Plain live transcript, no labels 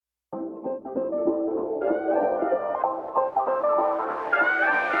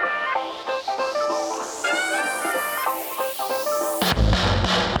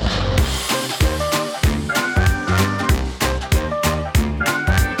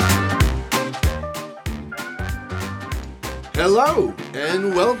Hello,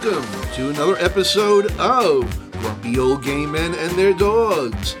 and welcome to another episode of Grumpy Old Gay Men and Their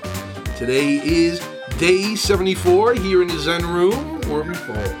Dogs. Today is day 74 here in the Zen Room.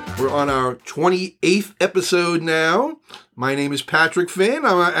 We're on our 28th episode now. My name is Patrick Finn.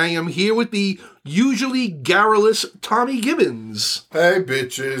 I am here with the usually garrulous Tommy Gibbons. Hey,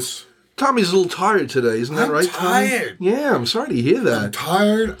 bitches. Tommy's a little tired today, isn't that right, Tommy? Tired. Yeah, I'm sorry to hear that. I'm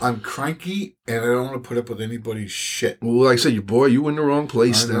tired, I'm cranky, and I don't want to put up with anybody's shit. Well, like I said, you in the wrong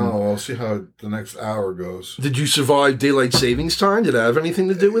place I then. know. I'll see how the next hour goes. Did you survive daylight savings time? Did it have anything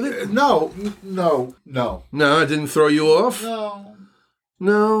to do with it? No. No, it didn't throw you off?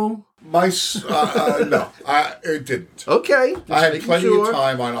 No. It didn't. Okay. I had plenty of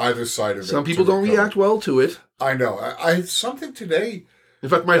time on either side of it. Some people don't react well to it. I know. I had something today. In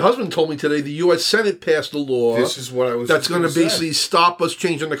fact, my husband told me today the U.S. Senate passed a law This is what I was that's going to say. basically stop us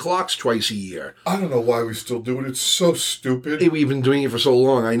changing the clocks twice a year. I don't know why we still do it. It's so stupid. We've been doing it for so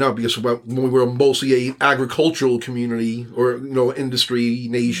long, I know, because when we were mostly an agricultural community or, industry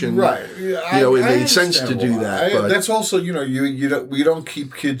nation. Right. It made sense to do that. But that's also, we don't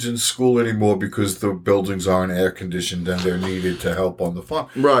keep kids in school anymore because the buildings aren't air conditioned and they're needed to help on the farm.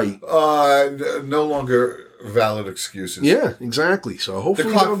 Right. No longer valid excuses. Yeah, exactly. So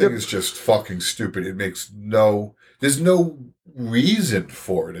hopefully the clock thing is just fucking stupid. There's no reason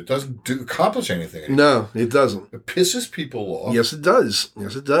for it. It doesn't accomplish anything anymore. No, it doesn't. It pisses people off. Yes, it does.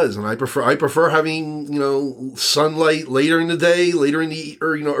 And I prefer having, sunlight later in the day,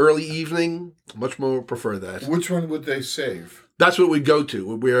 early evening. Much more prefer that. Which one would they save? That's what we'd go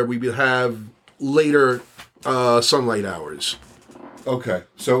to, where we would have later sunlight hours. Okay,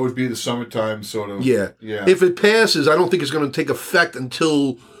 so it would be the summertime sort of... Yeah. If it passes, I don't think it's going to take effect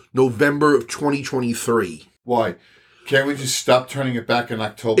until November of 2023. Why? Can't we just stop turning it back in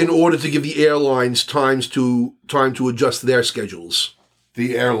October? In order to give the airlines time to adjust their schedules.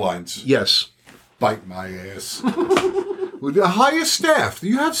 The airlines? Yes. Bite my ass. Hire staff. Do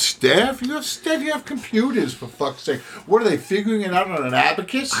you have staff? You have computers, for fuck's sake. What are they, figuring it out on an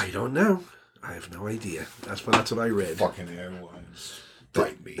abacus? I don't know. I have no idea. That's what I read. Fucking airlines.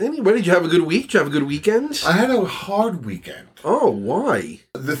 Bite me. Anyway, did you have a good week? Did you have a good weekend? I had a hard weekend. Oh, why?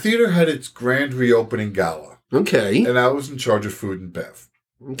 The theater had its grand reopening gala. Okay. And I was in charge of food and bev.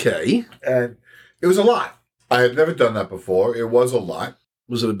 Okay. And it was a lot. I had never done that before. It was a lot.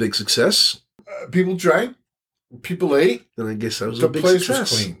 Was it a big success? People drank. People ate. Then I guess that was a big success. The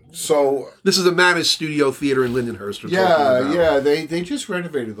place was clean. So this is the Manus Studio Theater in Lindenhurst. They just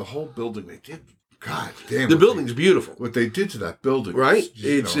renovated the whole building. They did. God damn. The building's beautiful. What they did to that building, right?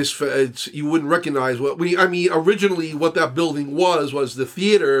 It's you wouldn't recognize originally what that building was the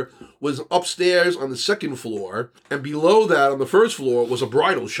theater was upstairs on the second floor, and below that on the first floor was a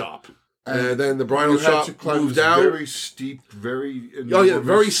bridal shop. And then the bridal shop moved out. Very steep,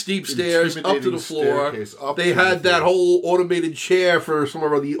 very steep stairs up to the floor. They had that whole automated chair for some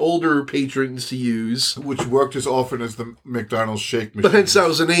of the older patrons to use, which worked as often as the McDonald's shake machine. But hence that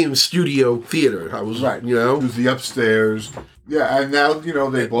was the name Studio Theater. I was right. It was the upstairs. Yeah, and now they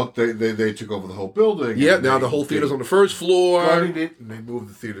took over the whole building. Yeah, now the whole theater's on the first floor. Gutted it, and they moved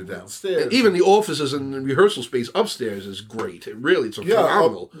the theater downstairs. And even the offices and the rehearsal space upstairs is great. It's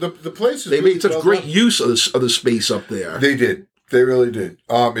phenomenal. The place is they made such great use of the space up there. They did. They really did.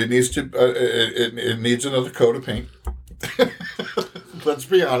 It needs to. It needs another coat of paint. Let's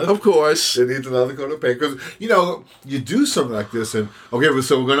be honest. Of course, it needs another coat of paint because you do something like this, and okay,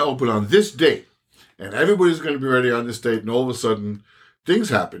 so we're going to open on this date. And everybody's going to be ready on this date, and all of a sudden, things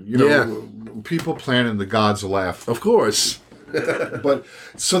happen. People plan and the gods laugh. Of course. But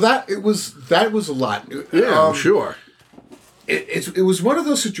so that was a lot. Yeah, I'm sure. It was one of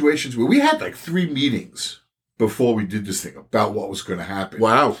those situations where we had like 3 meetings before we did this thing about what was going to happen.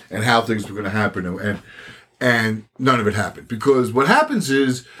 Wow. And how things were going to happen, and none of it happened because what happens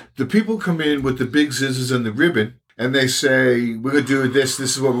is the people come in with the big scissors and the ribbon. And they say, we're going to do this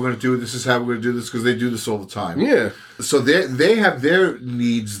is what we're going to do, this is how we're going to do this, because they do this all the time. Yeah. So they have their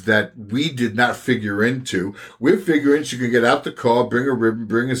needs that we did not figure into. We're figuring she can get out the car, bring a ribbon,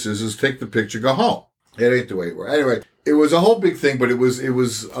 bring a scissors, take the picture, go home. It ain't the way it works. Anyway, it was a whole big thing, but it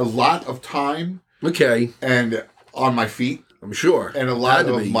was a lot of time. Okay. And on my feet. I'm sure. And a lot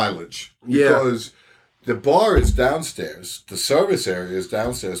of mileage. Because the bar is downstairs, the service area is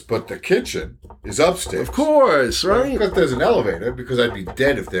downstairs, but the kitchen is upstairs. Of course, right? Because there's an elevator, because I'd be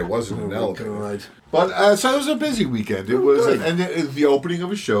dead if there wasn't an elevator. God. But so it was a busy weekend. It was, and the opening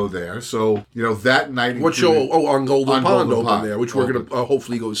of a show there. So that night. What show? Oh, on Golden Pond open there, which we're going to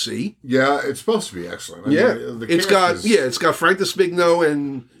hopefully go see. Yeah, it's supposed to be excellent. It's got Frank DeSpigno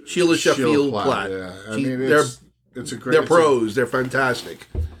and Sheila Sheffield Platt. Yeah, It's a great. They're pros. They're fantastic.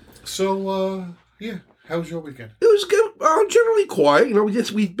 So, yeah. How was your weekend? It was good. Generally quiet. You know,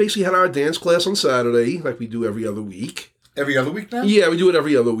 we basically had our dance class on Saturday, like we do every other week. Every other week now? Yeah, we do it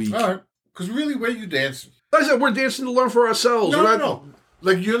every other week. All right. Because really, where you dancing? Like I said, we're dancing to learn for ourselves. No.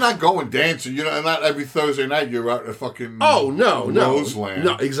 Like, you're not going dancing. You're not every Thursday night you're out at fucking Roseland.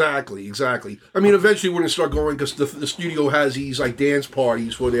 No, exactly. I mean, eventually we're going to start going because the studio has these, like, dance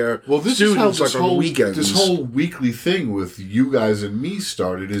parties for their students, like, on the weekends. This whole weekly thing with you guys and me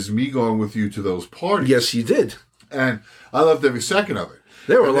started is me going with you to those parties. Yes, you did. And I loved every second of it.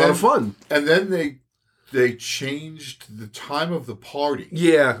 They were a lot of fun. And then they changed the time of the party.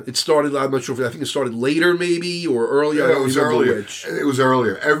 Yeah, it started. I'm not sure if I think it started later, maybe, or earlier. Yeah, it was earlier. Which. It was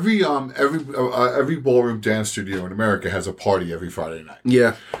earlier. Every ballroom dance studio in America has a party every Friday night.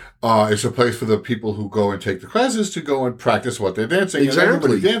 Yeah, it's a place for the people who go and take the classes to go and practice what they're dancing. Exactly. And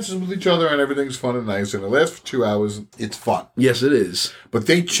everybody dances with each other, and everything's fun and nice. And it lasts for 2 hours. It's fun. Yes, it is. But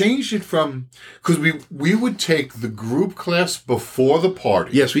they changed it from because we would take the group class before the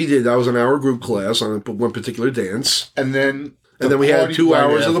party. Yes, we did. That was an hour group class on one particular dance, and then we had 2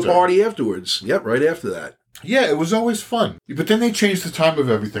 hours of the party afterwards. Yep, right after that. Yeah, it was always fun. But then they changed the time of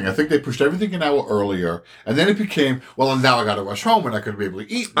everything. I think they pushed everything an hour earlier. And then it became, well, now I got to rush home and I could be able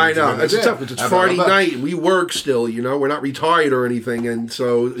to eat. I know. It's tough. It's Friday night. We work still, you know. We're not retired or anything. And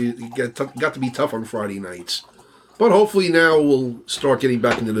so it got to be tough on Friday nights. But hopefully now we'll start getting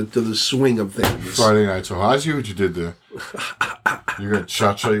back into the swing of things. Friday night. So I see what you did there. You're going to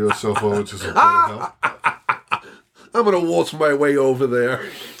cha-cha yourself over to some hell? I'm going to waltz my way over there.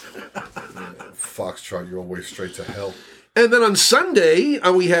 Foxtrot your way straight to hell. And then on Sunday,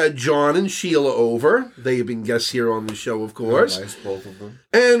 we had John and Sheila over. They have been guests here on the show, of course. Nice, both of them.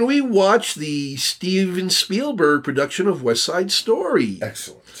 And we watched the Steven Spielberg production of West Side Story.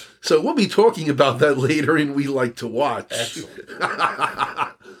 Excellent. So we'll be talking about that later in We Like to Watch. Excellent.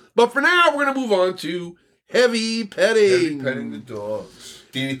 But for now, we're going to move on to Heavy Petting. Heavy Petting the dogs.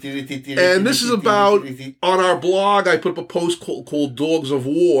 And this is about, on our blog, I put up a post called Dogs of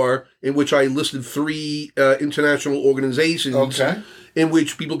War, in which I listed 3 international organizations in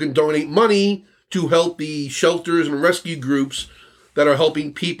which people can donate money to help the shelters and rescue groups that are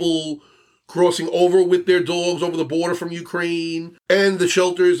helping people crossing over with their dogs over the border from Ukraine, and the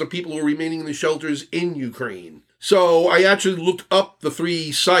shelters, the people who are remaining in the shelters in Ukraine. So I actually looked up the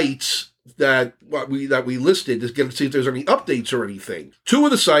 3 sites that we listed to see if there's any updates or anything. 2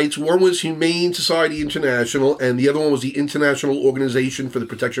 of the sites, one was Humane Society International, and the other one was the International Organization for the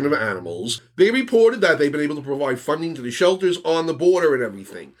Protection of Animals. They reported that they've been able to provide funding to the shelters on the border and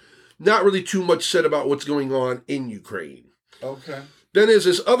everything. Not really too much said about what's going on in Ukraine. Okay. Then there's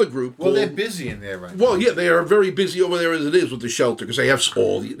this other group. Well, they're busy in there right now. Well, yeah, they are very busy over there as it is with the shelter because they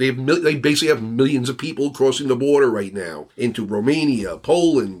basically have millions of people crossing the border right now into Romania,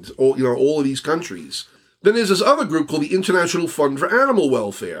 Poland, all of these countries. Then there's this other group called the International Fund for Animal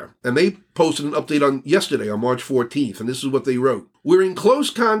Welfare, and they posted an update yesterday on March 14th, and this is what they wrote. We're in close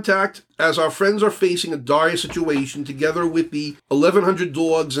contact as our friends are facing a dire situation together with the 1,100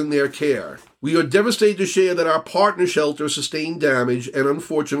 dogs in their care. We are devastated to share that our partner shelter sustained damage, and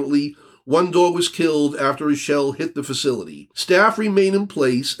unfortunately, one dog was killed after a shell hit the facility. Staff remain in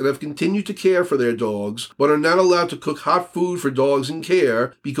place and have continued to care for their dogs, but are not allowed to cook hot food for dogs in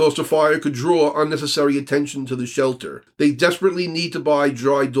care because the fire could draw unnecessary attention to the shelter. They desperately need to buy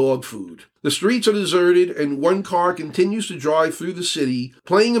dry dog food. The streets are deserted, and one car continues to drive through the city,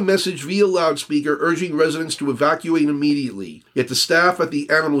 playing a message via loudspeaker urging residents to evacuate immediately. Yet the staff at the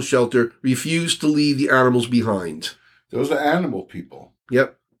animal shelter refuse to leave the animals behind. Those are animal people.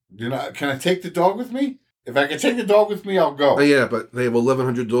 Yep. Can I take the dog with me? If I can take the dog with me, I'll go. Yeah, but they have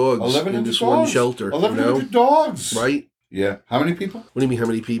 1,100 dogs in this one shelter. 1,100 dogs. Right? Yeah. How many people? What do you mean, how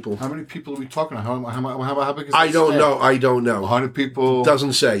many people? How many people are we talking about? How big is I don't know. 100 people?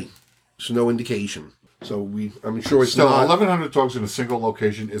 Doesn't say. There's no indication. So I'm sure it's still, not. 1,100 dogs in a single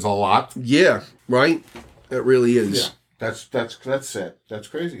location is a lot. Yeah, right? It really is. Yeah. That's sad. That's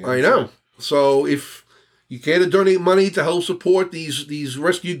crazy. I know. So if you care to donate money to help support these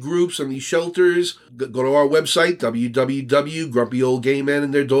rescue groups and these shelters, go to our website,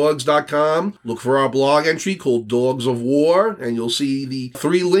 www.grumpyoldgaymenandtheirdogs.com. Look for our blog entry called Dogs of War, and you'll see the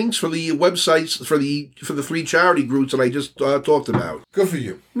 3 links for the websites for the 3 charity groups that I just talked about. Good for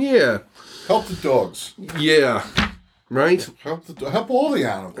you. Yeah. Help the dogs. Yeah. Right? Help all the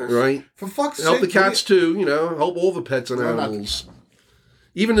animals. Right. For fuck's sake. Help the cats too, help all the pets and animals.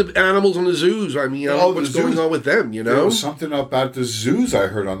 Even the animals in the zoos, I mean, what's going on with them, There was something about the zoos I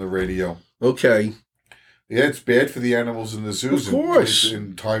heard on the radio. Okay. Yeah, it's bad for the animals in the zoos. Of course.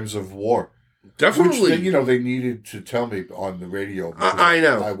 In times of war. Definitely. Which, they needed to tell me on the radio. I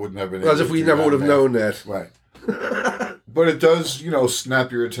know. I wouldn't have been As if we never would have known that. Right. But it does,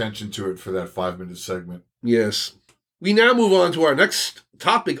 snap your attention to it for that 5-minute segment. Yes. We now move on to our next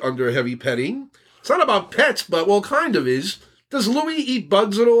topic under heavy petting. It's not about pets, but, well, kind of is. Does Louis eat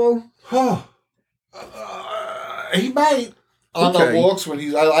bugs at all? Oh, he might. On the walks when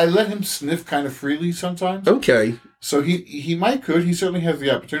I let him sniff kind of freely sometimes. Okay. So he could. He certainly has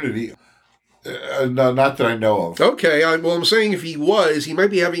the opportunity. No, not that I know of. Okay. I'm saying if he might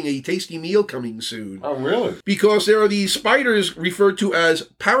be having a tasty meal coming soon. Oh, really? Because there are these spiders referred to as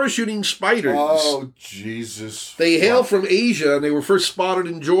parachuting spiders. Oh, Jesus. They hail from Asia, and they were first spotted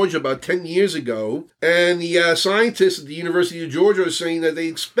in Georgia about 10 years ago. And the scientists at the University of Georgia are saying that they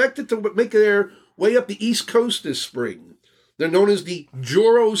expected to make their way up the East Coast this spring. They're known as the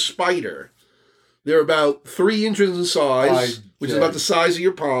Joro spider. They're about 3 inches in size, which is about the size of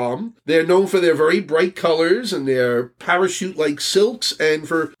your palm. They're known for their very bright colors and their parachute-like silks and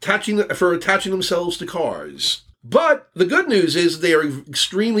for attaching themselves to cars. But the good news is they are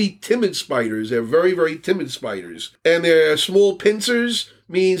extremely timid spiders. They're very, very timid spiders. And their small pincers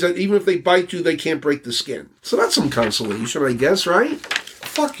means that even if they bite you, they can't break the skin. So that's some consolation, I guess, right?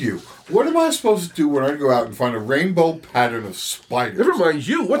 Fuck you. What am I supposed to do when I go out and find a rainbow pattern of spiders? Never mind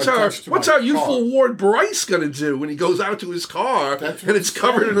you. What's our youthful Ward Bryce going to do when he goes out to his car and it's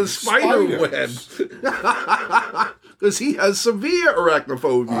covered in a spider web? Because he has severe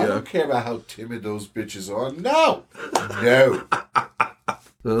arachnophobia. I don't care about how timid those bitches are. No.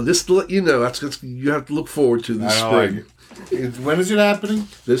 This to let you know, that's you have to look forward to this spring. When is it happening?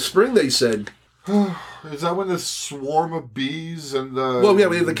 This spring, they said. Is that when the swarm of bees and the... Well, yeah,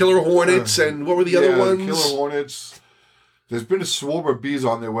 we have the killer hornets, and what were the other ones? The killer hornets. There's been a swarm of bees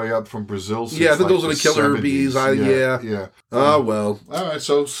on their way up from Brazil since I think those are the killer 70s. Bees. Yeah. Well. All right,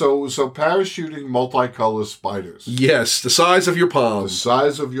 so parachuting multicolored spiders. Yes, the size of your palm. The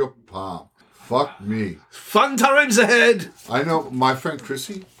size of your palm. Fuck me. Fun times ahead. I know my friend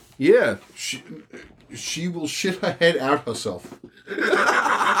Chrissy. Yeah. She will shit her head out herself.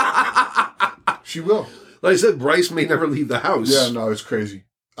 She will. Like I said, Bryce may never leave the house. Yeah, no, it's crazy.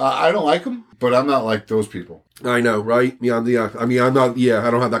 I don't like them, but I'm not like those people. I know, right? Yeah, I'm not. Yeah,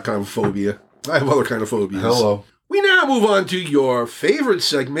 I don't have that kind of phobia. I have other kind of phobias. Hello. We now move on to your favorite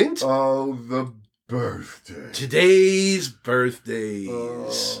segment. Oh, the birthday. Today's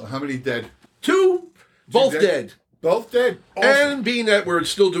birthdays. How many dead? 2. Both dead. Both dead. Awesome. And being that we're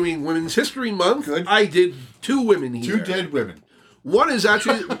still doing Women's History Month, I did 2 women here. 2 dead women. One is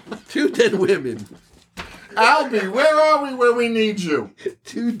actually 2 dead women. Albie, where are we where we need you?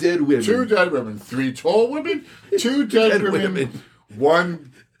 2 dead women. 2 dead women. 3 tall women, 2 dead women.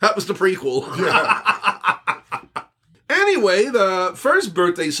 1. That was the prequel. Yeah. Anyway, the first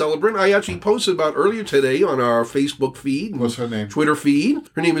birthday celebrant I actually posted about earlier today on our Facebook feed. What's her name? Twitter feed.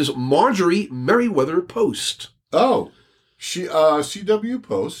 Her name is Marjorie Merriweather Post. Oh. She, CW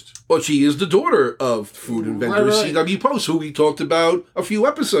Post. Well, she is the daughter of food inventor C.W. Post, who we talked about a few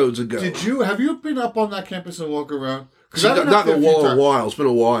episodes ago. Have you been up on that campus and walk around? Not in a while. It's been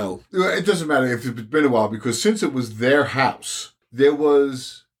a while. It doesn't matter if it's been a while, because since it was their house, there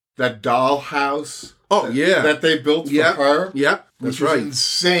was that doll house. Oh, yeah. That they built for her. Yeah, that's right.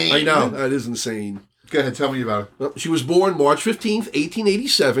 Insane. I know. That is insane. Go ahead, tell me about it. Well, she was born March 15th,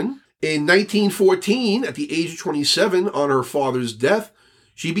 1887. In 1914, at the age of 27, on her father's death,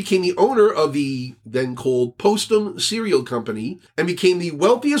 she became the owner of the then called Postum Cereal Company and became the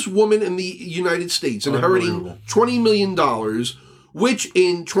wealthiest woman in the United States, inheriting $20 million, which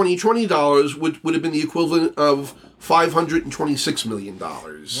in 2020 dollars would have been the equivalent of $526 million.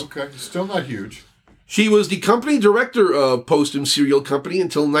 Okay, still not huge. She was the company director of Postum Cereal Company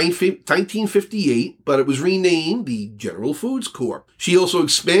until 1958, but it was renamed the General Foods Corp. She also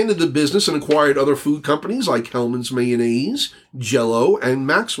expanded the business and acquired other food companies like Hellmann's Mayonnaise, Jell-O, and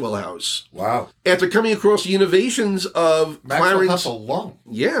Maxwell House. Wow. After coming across the innovations of Maxwell House alone?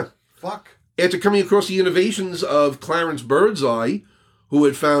 Yeah. Fuck. After coming across the innovations of Clarence Birdseye, who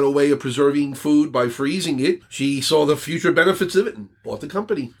had found a way of preserving food by freezing it, she saw the future benefits of it and bought the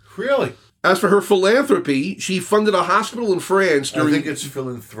company. Really? As for her philanthropy, she funded a hospital in France during... I think it's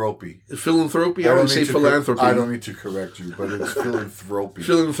philanthropy. Philanthropy? I always say philanthropy. I don't need to correct you, but it's philanthropy.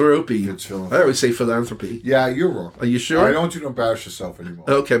 Philanthropy. It's philanthropy. I always say philanthropy. Yeah, you're wrong. Are you sure? I don't want you to embarrass yourself anymore.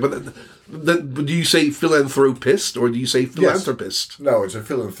 Okay, but do you say philanthropist or do you say philanthropist? Yes. No, it's a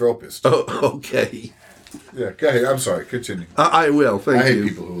philanthropist. Oh, okay. Yeah, go ahead. I'm sorry. Continue. I will. Thank you. I hate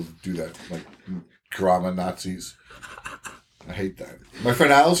people who do that, like drama Nazis. I hate that. My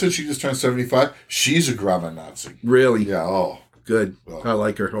friend Allison, she just turned 75. She's a grandma Nazi. Really? Yeah, oh. Good. Well, I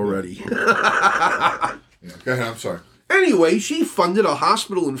like her already. Yeah, go ahead. I'm sorry. Anyway, she funded a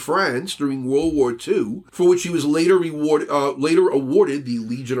hospital in France during World War II, for which she was later awarded the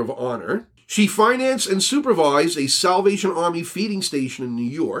Legion of Honor. She financed and supervised a Salvation Army feeding station in New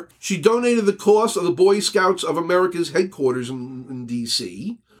York. She donated the cost of the Boy Scouts of America's headquarters in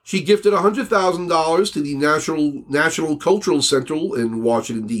D.C. She gifted $100,000 to the National Cultural Center in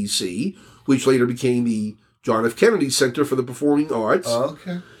Washington, D.C., which later became the John F. Kennedy Center for the Performing Arts.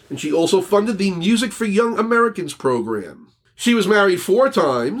 Okay. And she also funded the Music for Young Americans program. She was married 4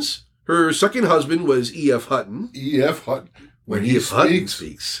 times. Her second husband was E.F. Hutton. E.F. Hutton. When E.F. Hutton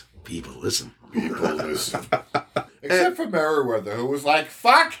speaks, people listen. People listen. Except for Merriweather, who was like,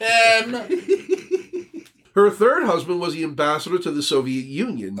 fuck him! Her third husband was the ambassador to the Soviet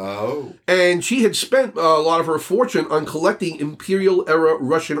Union. Oh. And she had spent a lot of her fortune on collecting imperial-era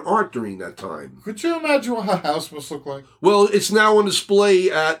Russian art during that time. Could you imagine what her house must look like? Well, it's now on display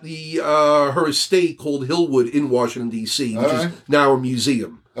at her estate called Hillwood in Washington, D.C., which is now a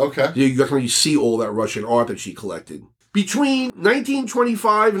museum. Okay. You can actually see all that Russian art that she collected. Between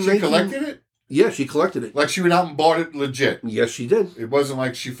 1925 and She collected it? Yeah, she collected it. Like she went out and bought it legit? Yes, she did. It wasn't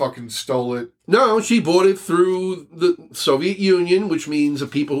like she fucking stole it? No, she bought it through the Soviet Union, which means the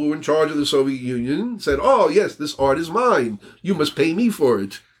people who were in charge of the Soviet Union said, oh, yes, this art is mine. You must pay me for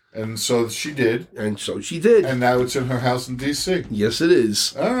it. And so she did. And so she did. And now it's in her house in D.C. Yes, it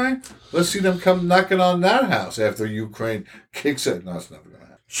is. All right. Let's see them come knocking on that house after Ukraine kicks it. No, it's never going to happen.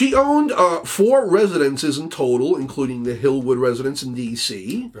 She owned 4 residences in total, including the Hillwood residence in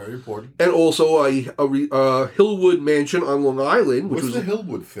D.C. Very important. And also a Hillwood mansion on Long Island. Which What's was the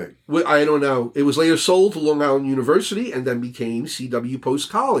Hillwood thing? I don't know. It was later sold to Long Island University and then became C.W. Post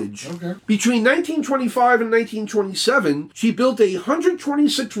College. Okay. Between 1925 and 1927, she built a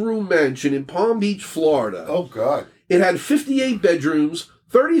 126-room mansion in Palm Beach, Florida. Oh, God. It had 58 bedrooms,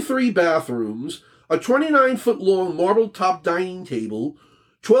 33 bathrooms, a 29-foot-long marble-top dining table,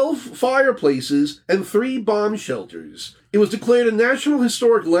 12 fireplaces, and 3 bomb shelters. It was declared a National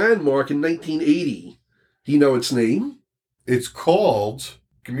Historic Landmark in 1980. Do you know its name? It's called...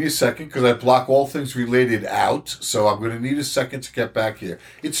 Give me a second, because I block all things related out, so I'm going to need a second to get back here.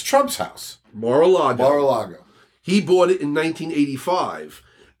 It's Trump's house. Mar-a-Lago. Mar-a-Lago. He bought it in 1985.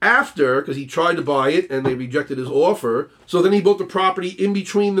 After, because he tried to buy it and they rejected his offer, so then he bought the property in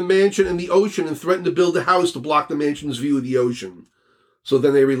between the mansion and the ocean and threatened to build a house to block the mansion's view of the ocean. So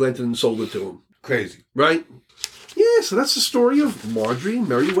then they relented and sold it to him. Crazy. Right? Yeah, so that's the story of Marjorie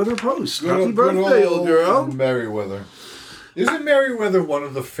Merriweather Post. Happy birthday, old girl. Merriweather. Isn't Merriweather one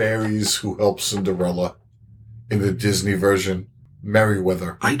of the fairies who helped Cinderella in the Disney version?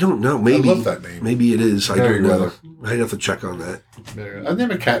 Merriweather. I don't know. Maybe. I love that name. Maybe it is. I don't know. Merriweather. I'd have to check on that. I'd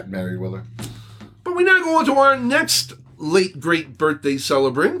name a cat Merriweather. But we now go on to our next late great birthday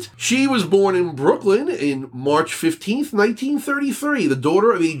celebrant. She was born in Brooklyn in March 15th, 1933, the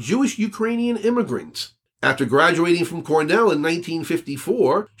daughter of a Jewish Ukrainian immigrant. After graduating from Cornell in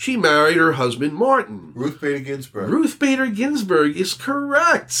 1954, she married her husband Martin. Ruth Bader Ginsburg. Ruth Bader Ginsburg is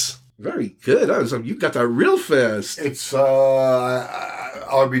correct. Very good. You got that real fast. It's RBG.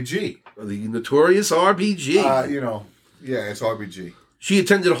 The notorious RBG. Yeah, it's RBG. She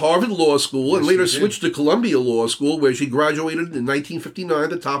attended Harvard Law School and later she did. switched to Columbia Law School, where she graduated in 1959 at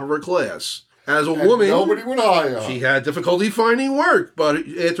the top of her class. As a woman, nobody would hire her. She had difficulty finding work, but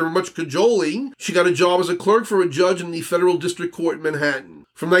after much cajoling, she got a job as a clerk for a judge in the Federal District Court in Manhattan.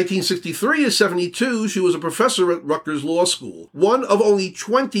 From 1963 to 72, she was a professor at Rutgers Law School, one of only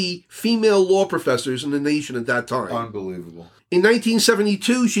 20 female law professors in the nation at that time. Unbelievable. In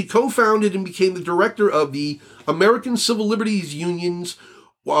 1972, she co-founded and became the director of the American Civil Liberties Union's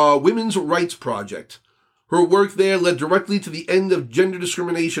Women's Rights Project. Her work there led directly to the end of gender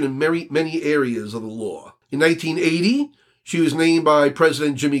discrimination in many areas of the law. In 1980, she was named by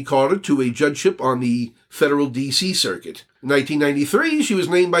President Jimmy Carter to a judgeship on the federal D.C. Circuit. In 1993, she was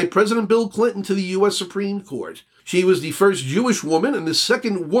named by President Bill Clinton to the U.S. Supreme Court. She was the first Jewish woman and the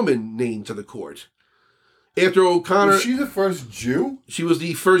second woman named to the court. After O'Connor... Was she the first Jew? She was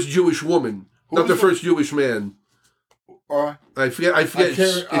the first Jewish woman, not the first Jewish man. I forget.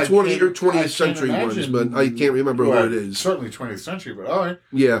 It's one of your 20th century ones, but I can't remember who it is. Certainly 20th century, but all right.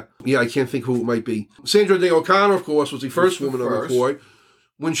 Yeah, I can't think who it might be. Sandra Day O'Connor, of course, was the first woman on the court.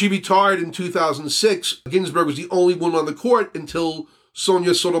 When she retired in 2006, Ginsburg was the only woman on the court until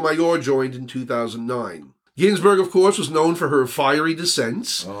Sonia Sotomayor joined in 2009. Ginsburg, of course, was known for her fiery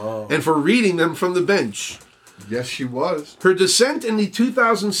dissents and for reading them from the bench. Yes, she was. Her dissent in the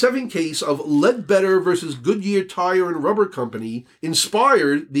 2007 case of Ledbetter versus Goodyear Tire and Rubber Company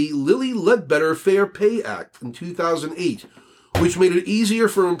inspired the Lilly Ledbetter Fair Pay Act in 2008, which made it easier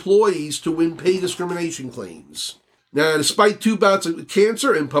for employees to win pay discrimination claims. Now, despite 2 bouts of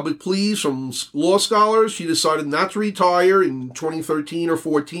cancer and public pleas from law scholars, she decided not to retire in 2013 or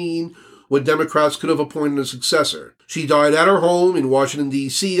 14, when Democrats could have appointed a successor. She died at her home in Washington,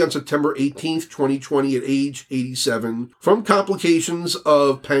 D.C. on September 18, 2020, at age 87, from complications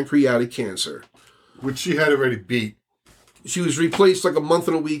of pancreatic cancer. Which she had already beat. She was replaced like a month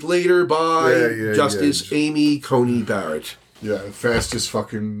and a week later by Justice Amy Coney Barrett. Yeah, fastest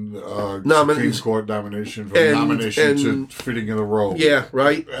fucking Supreme Court nomination from nomination to fitting in the role. Yeah,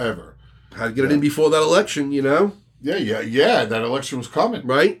 right. Ever. Had to get it in before that election, you know? Yeah. That election was coming.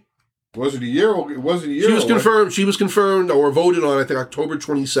 Right? It wasn't a year She was confirmed or voted on, I think, October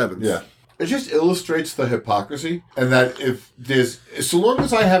 27th. Yeah. It just illustrates the hypocrisy. And that so long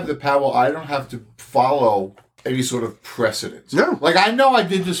as I have the power, I don't have to follow any sort of precedence. No. Like, I know I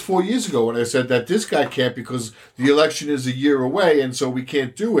did this 4 years ago when I said that this guy can't because the election is a year away and so we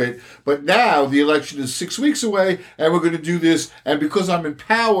can't do it. But now the election is 6 weeks away and we're going to do this. And because I'm in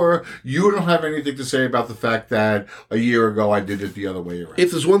power, you don't have anything to say about the fact that a year ago I did it the other way around. If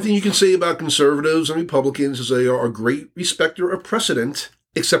there's one thing you can say about conservatives and Republicans is they are a great respecter of precedent,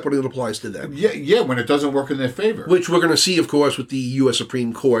 except when it applies to them. Yeah, when it doesn't work in their favor. Which we're going to see, of course, with the U.S.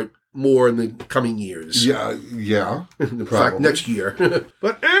 Supreme Court more in the coming years. Yeah. In fact, next year.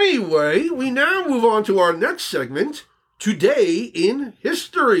 But anyway, we now move on to our next segment, Today in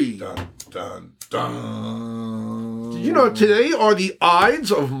History. Dun, dun, dun. Did you know today are the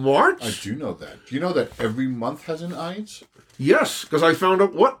Ides of March? I do know that. Do you know that every month has an Ides? Yes, because I found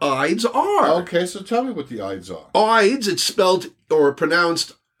out what Ides are. Okay, so tell me what the Ides are. Ides, it's spelled or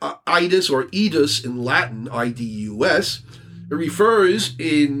pronounced Idus or Idus in Latin, I-D-U-S. It refers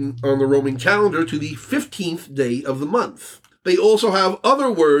on the Roman calendar to the 15th day of the month. They also have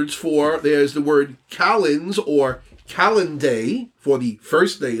other words there's the word calends or calendae for the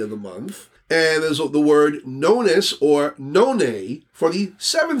first day of the month. And there's the word nonis or none for the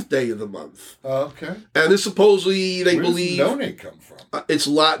 7th day of the month. Okay. And this supposedly they Where believe does none come from? It's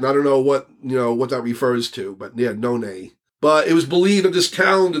Latin. I don't know what that refers to, but yeah, none. But it was believed that this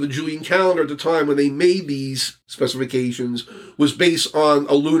calendar, the Julian calendar at the time when they made these specifications, was based on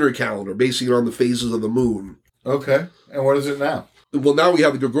a lunar calendar, basing it on the phases of the moon. Okay. And what is it now? Well, now we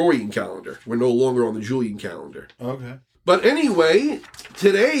have the Gregorian calendar. We're no longer on the Julian calendar. Okay. But anyway,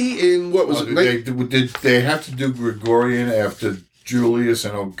 today in what was it? Did they have to do Gregorian after Julius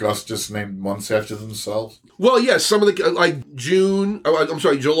and Augustus named months after themselves? Well, yes, some of the,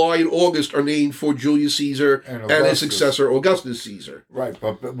 July and August are named for Julius Caesar and his successor, Augustus Caesar. Right,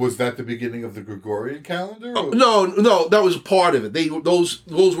 but was that the beginning of the Gregorian calendar? No, that was part of it. Those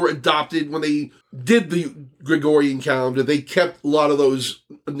were adopted when they did the Gregorian calendar. They kept a lot of those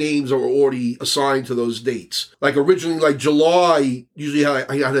names that were already assigned to those dates. Like originally, like July usually had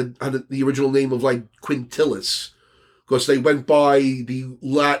the original name of like Quintilis, because they went by the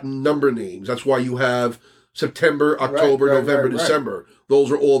Latin number names. That's why you have September, October, November, December. Those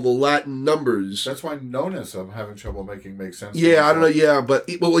are all the Latin numbers. That's why nonus I'm having trouble making make sense. Yeah, I don't know. Yeah, but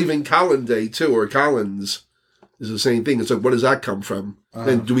even calendae too, or calends, is the same thing. It's like, what does that come from?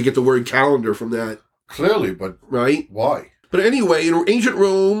 And do we get the word calendar from that? Clearly, but right? Why? But anyway, in ancient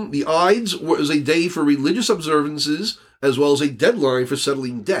Rome, the Ides was a day for religious observances as well as a deadline for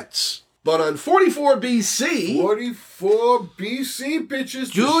settling debts. But on 44 BC... 44 BC, bitches.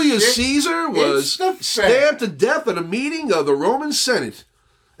 Julius Caesar was stabbed to death at a meeting of the Roman Senate.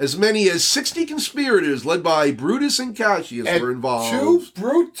 As many as 60 conspirators led by Brutus and Cassius were involved. Two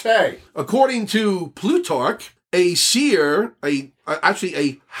brute. According to Plutarch, a seer, a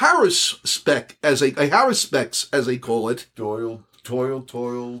haruspex, as they call it.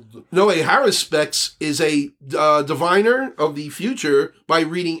 No, a haruspex is a diviner of the future by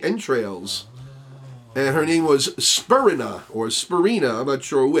reading entrails. And her name was Spurina, or Spurina, I'm not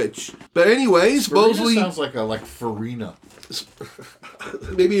sure which. But anyway, supposedly... sounds like Farina.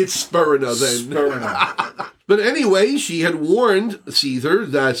 Maybe it's Spurina then. Spurina. But anyway, she had warned Caesar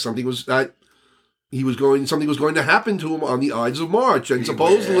that something was going to happen to him on the Ides of March, and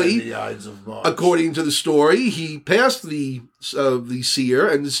supposedly, the Ides of March. According to the story, he passed the seer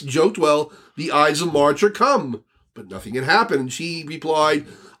and joked, "Well, the Ides of March are come," but nothing had happened. And she replied,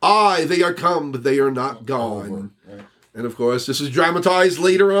 "Aye, they are come, but they are not gone." Right. And of course, this is dramatized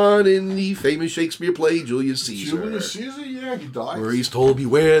later on in the famous Shakespeare play Julius Caesar. Julius Caesar, yeah, he dies. Where he's told,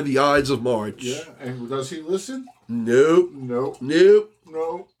 "Beware the Ides of March." Yeah, and does he listen? Nope. No,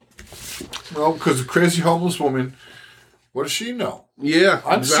 because the crazy homeless woman, what does she know? Yeah,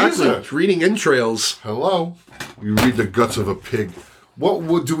 I'm exactly. Caesar. It's reading entrails. Hello. You read the guts of a pig.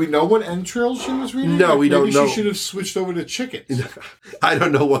 What do we know what entrails she was reading? No, we don't know. Maybe she should have switched over to chickens. I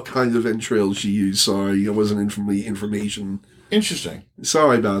don't know what kinds of entrails she used. Sorry, it wasn't information. Interesting.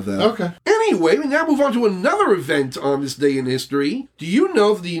 Sorry about that. Okay. Anyway, we now move on to another event on this day in history. Do you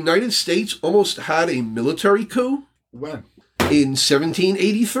know that the United States almost had a military coup? When? In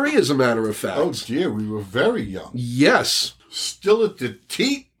 1783, as a matter of fact. Oh dear, we were very young. Yes. Still at the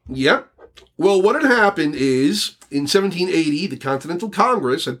teat? Yep. Well, what had happened is, in 1780, the Continental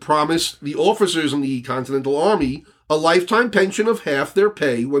Congress had promised the officers in the Continental Army a lifetime pension of half their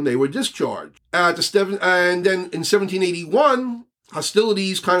pay when they were discharged. And then in 1781,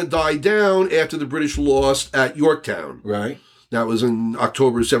 hostilities kind of died down after the British lost at Yorktown. Right. That was in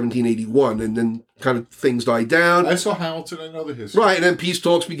October 1781, and then kind of things died down. I saw Hamilton, I know the history. Right, and then peace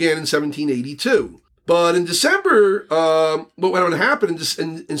talks began in 1782. But in December, what happened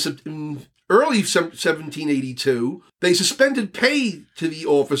in early 1782, they suspended pay to the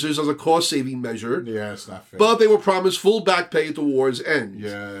officers as a cost-saving measure. Yeah, it's not fair. But they were promised full back pay at the war's end.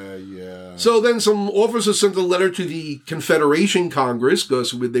 Yeah. So then some officers sent a letter to the Confederation Congress,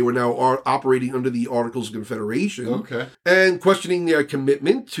 because they were now operating under the Articles of Confederation. Okay. And questioning their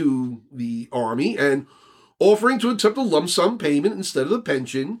commitment to the Army, and offering to accept a lump sum payment instead of the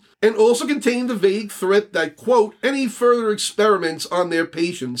pension, and also contained the vague threat that, quote, any further experiments on their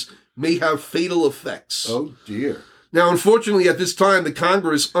patients may have fatal effects. Oh, dear. Now, unfortunately, at this time, the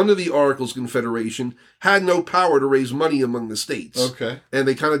Congress, under the Articles of Confederation, had no power to raise money among the states. Okay. And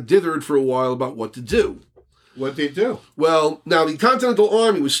they kind of dithered for a while about what to do. What'd they do? Well, now, the Continental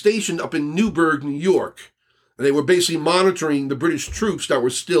Army was stationed up in Newburgh, New York. And they were basically monitoring the British troops that were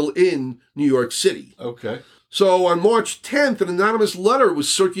still in New York City. Okay. So on March 10th, an anonymous letter was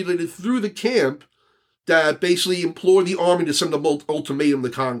circulated through the camp that basically implored the Army to send an ultimatum to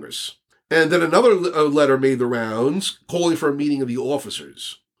Congress. And then another letter made the rounds, calling for a meeting of the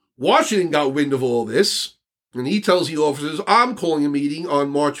officers. Washington got wind of all this, and he tells the officers, I'm calling a meeting on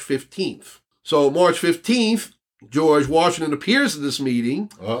March 15th. So March 15th, George Washington appears at this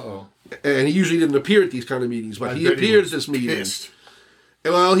meeting. Uh-oh. And he usually didn't appear at these kind of meetings, but he appeared at this meeting.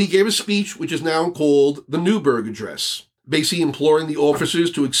 And well, he gave a speech which is now called the Newburgh Address, basically imploring the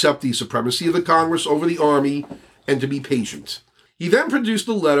officers to accept the supremacy of the Congress over the Army and to be patient. He then produced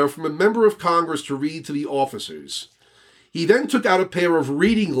a letter from a member of Congress to read to the officers. He then took out a pair of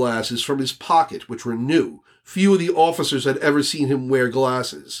reading glasses from his pocket, which were new. Few of the officers had ever seen him wear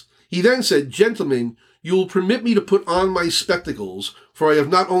glasses. He then said, Gentlemen, you will permit me to put on my spectacles, for I have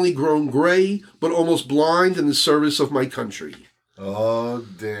not only grown gray, but almost blind in the service of my country. Oh,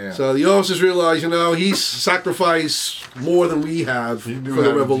 damn. So the officers realized, he's sacrificed more than we have for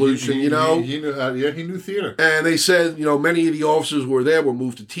the revolution, He knew theater. And they said, many of the officers were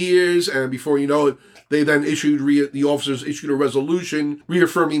moved to tears, and before you know it, they then the officers issued a resolution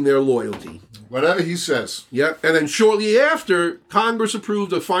reaffirming their loyalty. Whatever he says. Yep. And then shortly after, Congress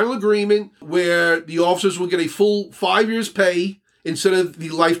approved a final agreement where the officers would get a full 5 years' pay instead of the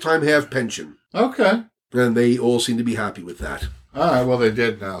lifetime half pension. Okay. And they all seem to be happy with that. All right, well, they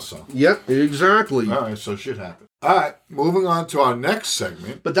did now, so. Yep, exactly. All right, so shit happened. All right, moving on to our next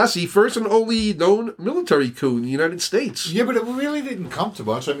segment. But that's the first and only known military coup in the United States. Yeah, but it really didn't come to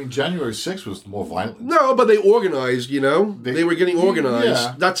much. I mean, January 6th was more violent. No, but they organized, They were getting organized.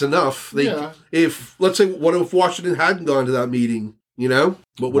 Yeah. That's enough. Let's say, what if Washington hadn't gone to that meeting,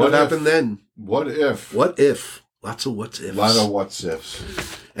 What would have happened then? What if? What if? Lots of what ifs. A lot of what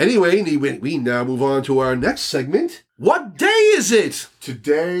ifs. Anyway, we now move on to our next segment. What day is it?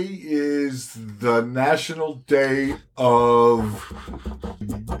 Today is the National Day of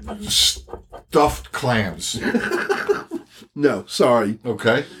Stuffed Clams. No, sorry.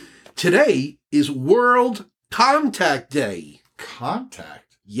 Okay. Today is World Contact Day.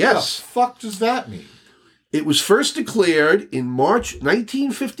 Contact? Yes. What the fuck does that mean? It was first declared in March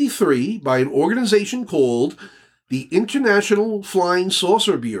 1953 by an organization called the International Flying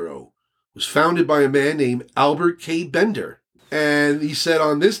Saucer Bureau. It was founded by a man named Albert K. Bender. And he said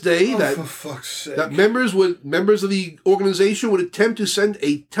on this day for fuck's sake. that members of the organization would attempt to send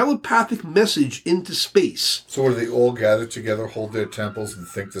a telepathic message into space. So do they all gather together, hold their temples, and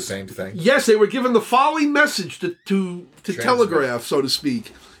think the same thing? Yes, they were given the following message to telegraph, so to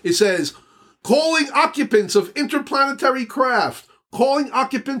speak. It says, calling occupants of interplanetary craft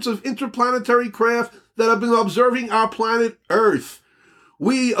that have been observing our planet Earth.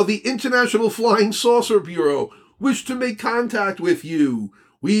 We of the International Flying Saucer Bureau wish to make contact with you.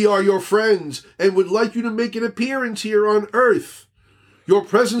 We are your friends and would like you to make an appearance here on Earth. Your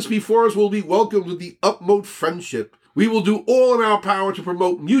presence before us will be welcomed with the utmost friendship. We will do all in our power to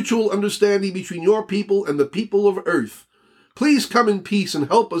promote mutual understanding between your people and the people of Earth. Please come in peace and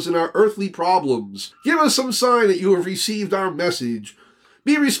help us in our earthly problems. Give us some sign that you have received our message.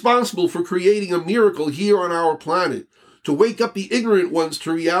 Be responsible for creating a miracle here on our planet, to wake up the ignorant ones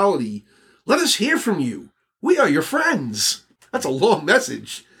to reality. Let us hear from you. We are your friends. That's a long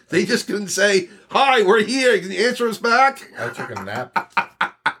message. They just couldn't say, hi, we're here. Can you answer us back? I took a nap.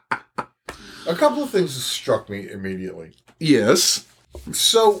 A couple of things struck me immediately. Yes.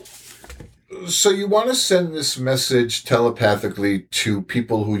 So you want to send this message telepathically to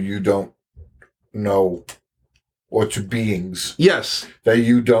people who you don't know, or to beings Yes. that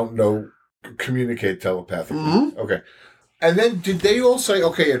you don't know communicate telepathically. Mm-hmm. Okay. And then did they all say,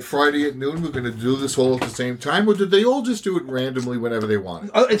 okay, at Friday at noon, we're going to do this all at the same time? Or did they all just do it randomly whenever they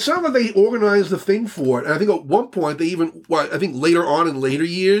wanted? It sounded like they organized the thing for it. And I think at one point they even, I think later on in later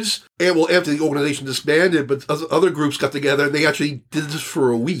years, and well, after the organization disbanded, but other groups got together and they actually did this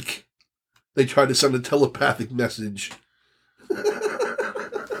for a week. They tried to send a telepathic message.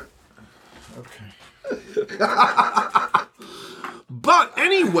 Okay. But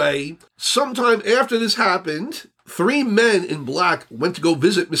anyway, sometime after this happened, 3 men in black went to go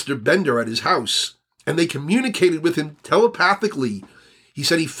visit Mr. Bender at his house, and they communicated with him telepathically. He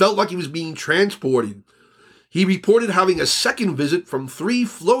said he felt like he was being transported. He reported having a second visit from 3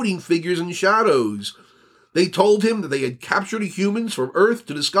 floating figures in shadows. They told him that they had captured humans from Earth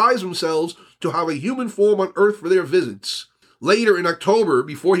to disguise themselves to have a human form on Earth for their visits. Later in October,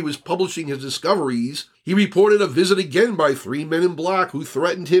 before he was publishing his discoveries, he reported a visit again by 3 men in black who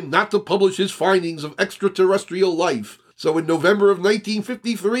threatened him not to publish his findings of extraterrestrial life. So in November of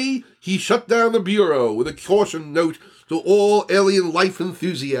 1953, he shut down the Bureau with a caution note to all alien life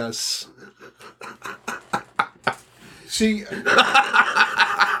enthusiasts. See,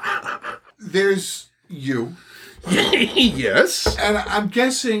 there's you. Yes. And I'm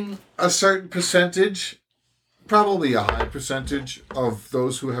guessing a certain percentage, probably a high percentage of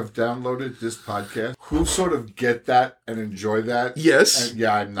those who have downloaded this podcast who sort of get that and enjoy that. Yes. And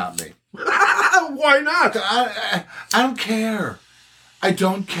yeah, not me. Why not? I don't care. I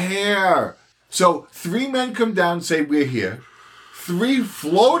don't care. So 3 men come down and say, we're here. 3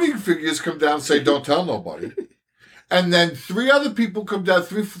 floating figures come down and say, don't tell nobody. And then 3 other people come down,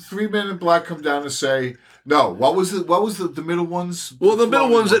 three men in black come down and say, no, what was the middle ones? Well, the middle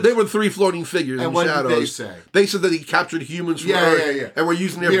ones, they were 3 floating figures and in what shadows. did they say? They said that he captured humans from Earth, and were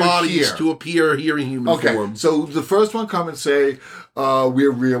using their bodies here to appear here in human form. So the first one come and say,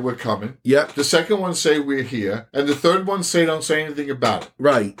 we're real, we're coming. Yep. The second one say, we're here. And the third one say, don't say anything about it.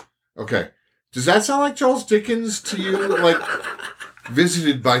 Right. Okay. Does that sound like Charles Dickens to you? Like,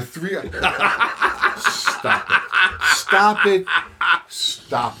 visited by 3... Stop it. Stop it.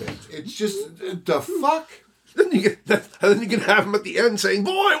 Stop it. It's just, the fuck? Then you can have him at the end saying,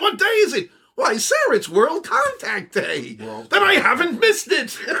 boy, what day is it? Why, sir, it's World Contact Day. Then I haven't missed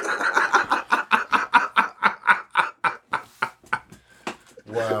it.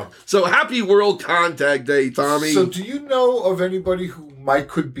 Wow. So happy World Contact Day, Tommy. So do you know of anybody who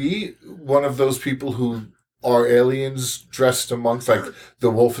could be one of those people who are aliens dressed amongst like the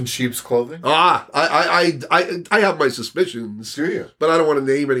wolf in sheep's clothing? I have my suspicions. Do you? But I don't want to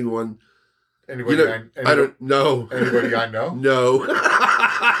name anyone. Anybody I don't know. Anybody I know? No.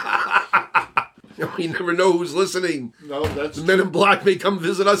 You never know who's listening. No, that's the Men in Black may come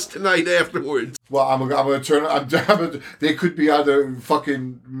visit us tonight afterwards. Well, I'm going to turn. They could be either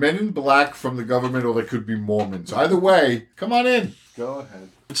fucking Men in Black from the government, or they could be Mormons. Either way, come on in. Go ahead.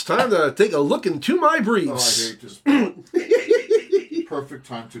 It's time to take a look into my briefs. Oh, I hate this. Perfect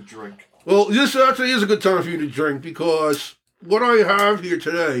time to drink. Well, this actually is a good time for you to drink, because what I have here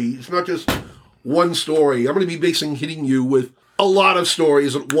today is not just one story. I'm going to be hitting you with a lot of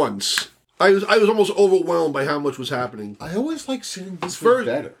stories at once. I was almost overwhelmed by how much was happening. I always like sitting this way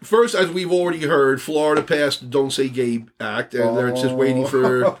better. First, as we've already heard, Florida passed the Don't Say Gay Act, and they're just waiting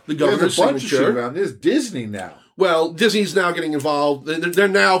for the governor's There's a bunch signature. Of shit around. There's Disney now. Well, Disney's now getting involved. They're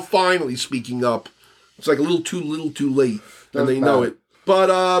now finally speaking up. It's like a little too late, and they know it. But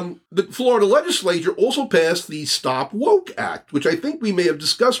the Florida legislature also passed the Stop Woke Act, which I think we may have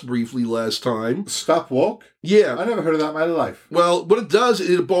discussed briefly last time. Stop woke? Yeah. I never heard of that in my life. Well, what it does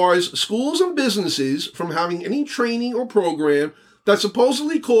is it bars schools and businesses from having any training or program that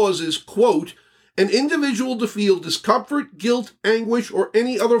supposedly causes, quote, an individual to feel discomfort, guilt, anguish, or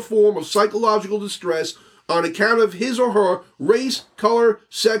any other form of psychological distress on account of his or her race, color,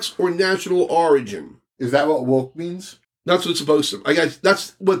 sex, or national origin. Is that what woke means? That's what it's supposed to. I guess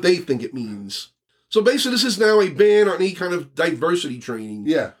that's what they think it means. So basically, this is now a ban on any kind of diversity training.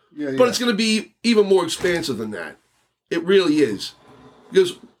 Yeah. But it's going to be even more expansive than that. It really is.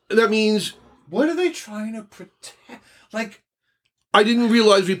 Because that means... What are they trying to protect? Like, I didn't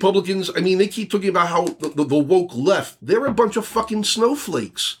realize Republicans, I mean, they keep talking about how the woke left. They're a bunch of fucking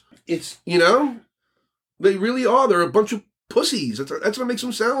snowflakes. it's You know? They really are. They're a bunch of pussies. That's what makes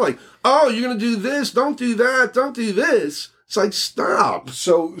them sound like. Oh, you're going to do this. Don't do that. Don't do this. It's like, stop.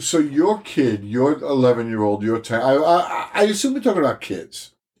 so your kid, your 11-year-old, your 10. I assume we're talking about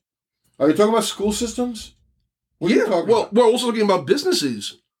kids. Are you talking about school systems? What are you talking about? We're also talking about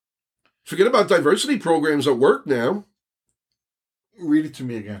businesses. Forget about diversity programs at work now. Read it to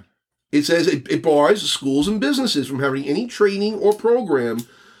me again. It says it bars schools and businesses from having any training or program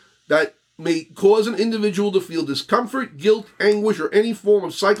that may cause an individual to feel discomfort, guilt, anguish, or any form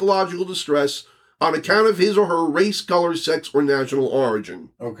of psychological distress on account of his or her race, color, sex, or national origin.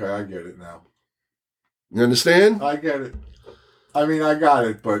 Okay, I get it now. You understand? I get it. I mean, I got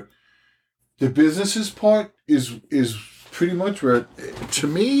it, but the businesses part is pretty much where, to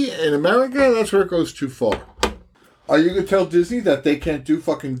me, in America, that's where it goes too far. Are you going to tell Disney that they can't do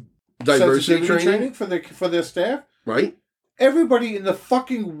fucking Diversity training? for their staff? Right? Everybody in the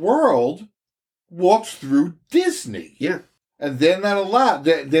fucking world walks through Disney. Yeah. And they're not allowed.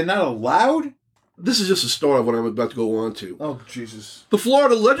 They're not allowed? This is just a start of what I'm about to go on to. Oh, Jesus. The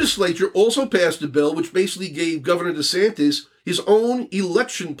Florida legislature also passed a bill which basically gave Governor DeSantis his own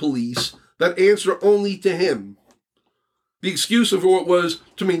election police that answer only to him. The excuse for it was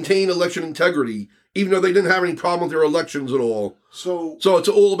to maintain election integrity, even though they didn't have any problem with their elections at all. So it's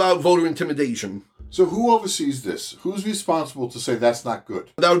all about voter intimidation. So who oversees this? Who's responsible to say that's not good?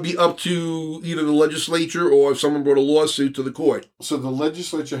 That would be up to either the legislature or if someone brought a lawsuit to the court. So the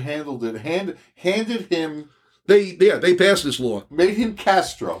legislature handled it, handed him... They passed this law. Made him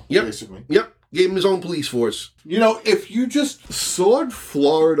Castro, Yep. basically. Yep. Gave him his own police force. You know, if you just sawed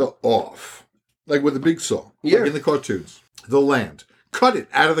Florida off, like with a big saw, like in the cartoons, the land, cut it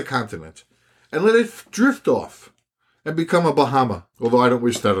out of the continent, and let it drift off and become a Bahama. Although I don't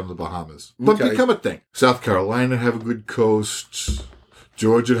wish that on the Bahamas. But become a thing. South Carolina have a good coast.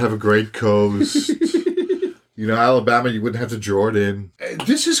 Georgia have a great coast. You know, Alabama, you wouldn't have to draw it in.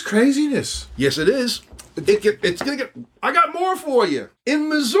 This is craziness. Yes, it is. It's going to get... I got more for you. In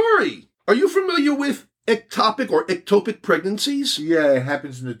Missouri, are you familiar with ectopic or ectopic pregnancies? Yeah, it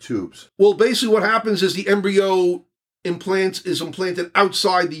happens in the tubes. Well, basically what happens is the embryo is implanted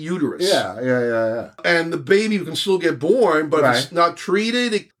outside the uterus. Yeah. And the baby can still get born, but if it's not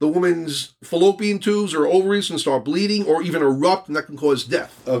treated, the woman's fallopian tubes or ovaries can start bleeding or even erupt, and that can cause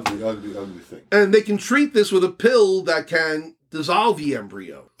death. Ugly thing. And they can treat this with a pill that can dissolve the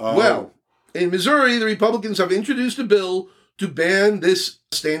embryo. Oh. Well, in Missouri, the Republicans have introduced a bill to ban this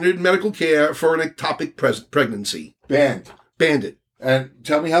standard medical care for an ectopic pregnancy. Banned it. And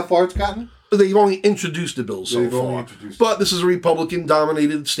tell me how far it's gotten? They've only introduced the bill so far. But this is a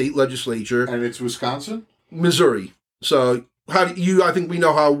Republican-dominated state legislature. And it's Wisconsin? Missouri. So I think we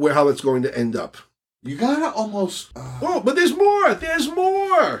know how that's going to end up. You gotta almost... Oh, but there's more! There's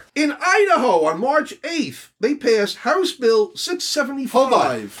more! In Idaho, on March 8th, they passed House Bill 675. Hold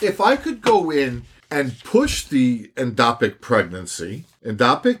on. If I could go in and push the endopic pregnancy...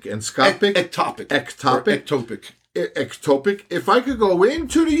 Endopic? Ectopic. Ectopic. If I could go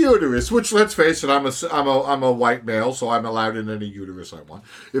into the uterus, which let's face it, I'm a white male, so I'm allowed in any uterus I want.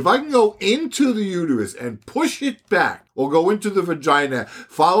 If I can go into the uterus and push it back, or go into the vagina,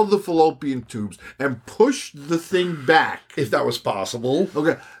 follow the fallopian tubes, and push the thing back, if that was possible,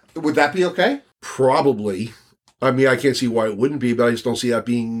 okay, would that be okay? Probably. I mean, I can't see why it wouldn't be, but I just don't see that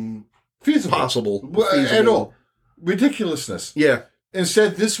being possible at all. Ridiculousness. Yeah.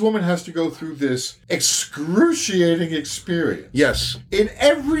 Instead, this woman has to go through this excruciating experience. Yes. In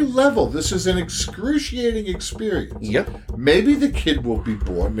every level, this is an excruciating experience. Yep. Maybe the kid will be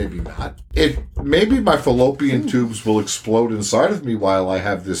born, maybe not. Maybe my fallopian tubes will explode inside of me while I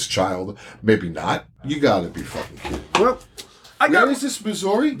have this child. Maybe not. You gotta be fucking kidding. Well, Where is this,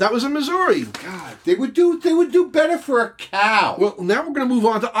 Missouri? That was in Missouri. God, they would do better for a cow. Well, now we're going to move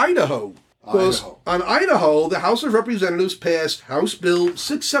on to Idaho. Because on Idaho, the House of Representatives passed House Bill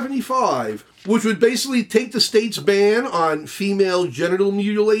 675, which would basically take the state's ban on female genital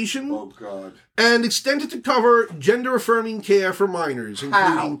mutilation and extend it to cover gender-affirming care for minors,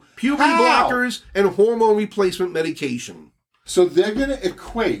 including puberty blockers and hormone replacement medication. So they're going to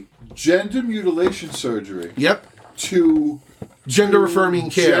equate gender mutilation surgery to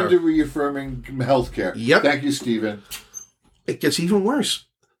gender-affirming care. Gender-reaffirming health care. Yep. Thank you, Stephen. It gets even worse.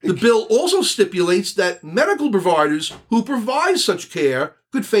 The bill also stipulates that medical providers who provide such care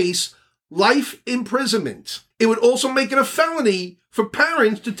could face life imprisonment. It would also make it a felony for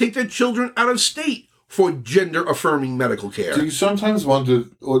parents to take their children out of state for gender-affirming medical care. Do you sometimes wonder,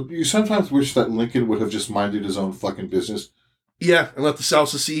 or do you sometimes wish that Lincoln would have just minded his own fucking business? Yeah, and let the South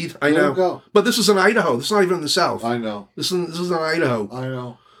secede. I Let know. him go. But this is in Idaho. This is not even in the South. I know. This is in Idaho. I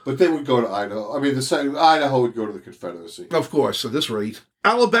know. But they would go to Idaho. I mean, Idaho would go to the Confederacy. Of course, at this rate.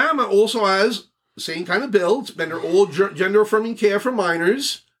 Alabama also has the same kind of bill. It's under all gender-affirming care for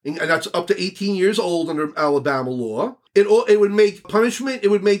minors, and that's up to 18 years old under Alabama law. It would make punishment, it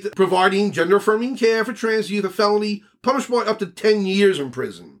would make providing gender-affirming care for trans youth a felony, punishable up to 10 years in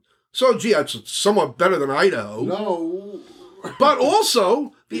prison. So, gee, that's somewhat better than Idaho. No. But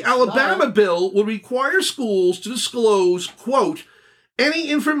also, the Alabama bill will require schools to disclose, quote, any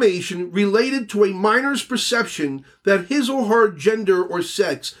information related to a minor's perception that his or her gender or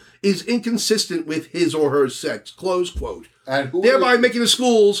sex is inconsistent with his or her sex, close quote. And thereby making the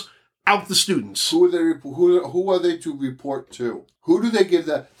schools out the students. Who are they to report to? Who do they give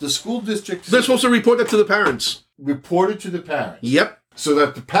that? The school district? They're supposed to report that to the parents. Report it to the parents? Yep. So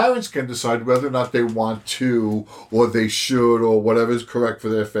that the parents can decide whether or not they want to, or they should, or whatever is correct for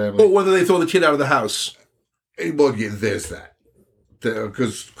their family. Or whether they throw the kid out of the house. Well, yeah, there's that.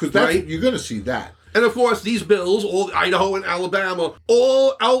 Because right? You're going to see that. And of course, these bills, all Idaho and Alabama,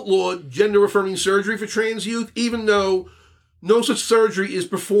 all outlawed gender-affirming surgery for trans youth, even though no such surgery is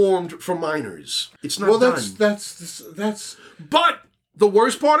performed for minors. It's not done. That's. But the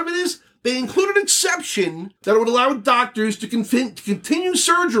worst part of it is they include an exception that would allow doctors to continue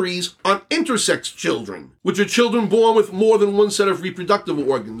surgeries on intersex children, which are children born with more than one set of reproductive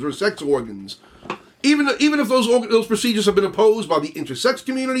organs or sex organs. Even if those procedures have been opposed by the intersex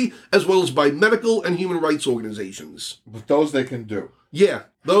community, as well as by medical and human rights organizations. But those they can do. Yeah,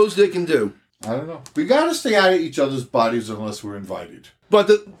 those they can do. I don't know. We got to stay out of each other's bodies unless we're invited.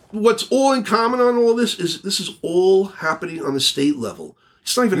 But what's all in common on all this is all happening on the state level.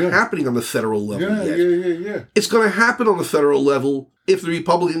 It's not even happening on the federal level yet. Yeah. It's going to happen on the federal level if the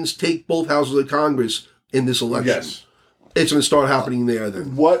Republicans take both houses of Congress in this election. Yes. It's going to start happening there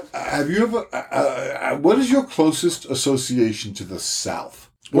then. What have you ever? What is your closest association to the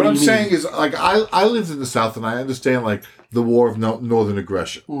South? What I'm saying is, like, I lived in the South, and I understand, like, the war of Northern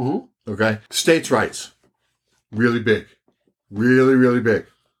aggression. Mm-hmm. Okay, states' rights, really big, really big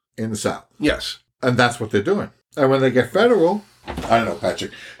in the South. Yes, and that's what they're doing. And when they get federal, I don't know,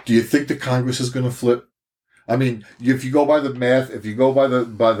 Patrick. Do you think the Congress is going to flip? I mean, if you go by the math, if you go by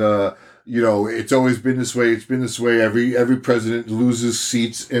the you know, it's always been this way. It's been this way. Every president loses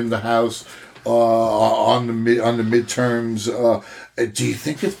seats in the House on the midterms. Do you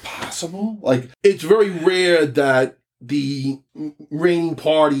think it's possible? Like, it's very rare that the reigning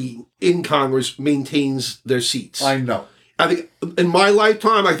party in Congress maintains their seats. I know. I think in my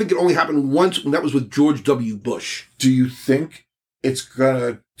lifetime, I think it only happened once, and that was with George W. Bush. Do you think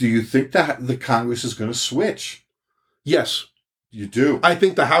that the Congress is gonna switch? Yes. You do? I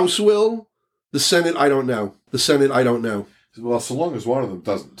think the House will. The Senate, I don't know. Well, so long as one of them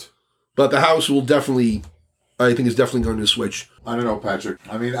doesn't. But the House will definitely, I think, is definitely going to switch. I don't know, Patrick.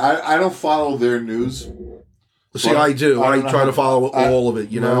 I mean, I don't follow their news. See, I do. I try to follow all of it,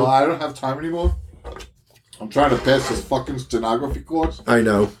 you know? No, I don't have time anymore. I'm trying to pass this fucking stenography course. I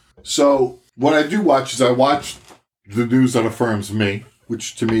know. So, what I do watch is I watch the news that affirms me,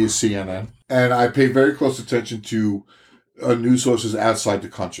 which to me is CNN. And I pay very close attention to news sources outside the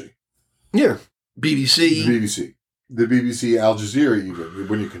country. Yeah. BBC. The BBC, Al Jazeera, even,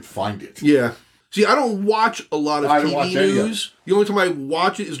 when you can find it. Yeah. See, I don't watch a lot of TV news. The only time I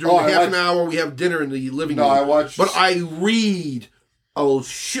watch it is during half an hour we have dinner in the living room. I watch... But I read a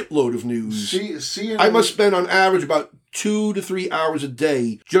shitload of news. CNN... I must spend on average about 2 to 3 hours a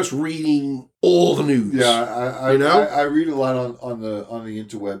day just reading all the news. Yeah, I read a lot on the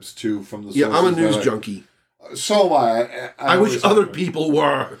interwebs, too, from the sources. Yeah, I'm a news junkie. So am I. I wish other people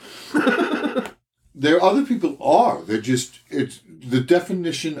were. Other people are. They're just, the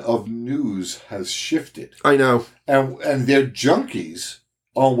definition of news has shifted. I know. And they're junkies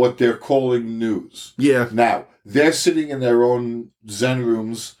on what they're calling news. Yeah. Now, they're sitting in their own Zen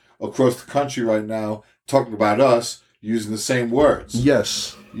rooms across the country right now talking about us using the same words.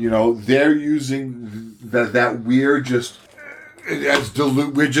 Yes. You know, they're using that we're just...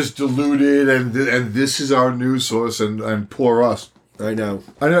 we're just deluded, and this is our news source, and poor us. I know.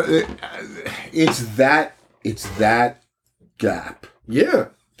 It's that gap. Yeah.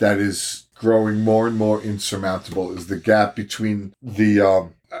 That is growing more and more insurmountable. Is the gap between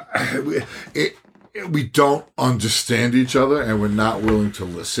the we don't understand each other, and we're not willing to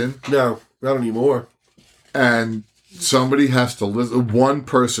listen. No, not anymore. And somebody has to listen. One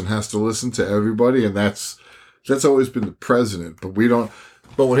person has to listen to everybody, and that's always been the president. But we don't.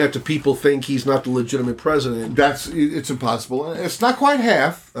 But when half the people think he's not the legitimate president, It's impossible. It's not quite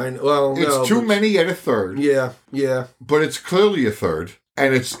half. It's too many at a third. Yeah, yeah. But it's clearly a third.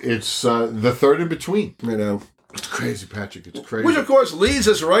 And it's the third in between. I know. It's crazy, Patrick. It's crazy. Which, of course, leads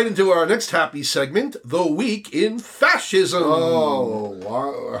us right into our next happy segment, The Week in Fascism. Oh,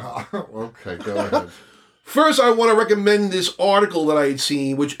 wow. Okay, go ahead. First, I want to recommend this article that I had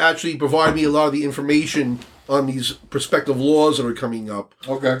seen, which actually provided me a lot of the information on these prospective laws that are coming up.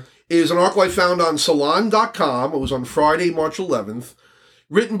 Okay. It is an article I found on Salon.com. It was on Friday, March 11th,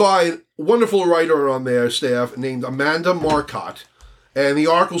 written by a wonderful writer on their staff named Amanda Marcotte. And the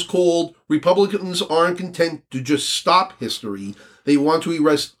article's called Republicans Aren't Content to Just Stop History. They Want to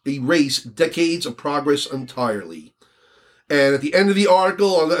Erase Decades of Progress Entirely. And at the end of the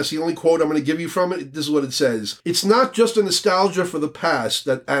article, that's the only quote I'm going to give you from it, this is what it says. It's not just a nostalgia for the past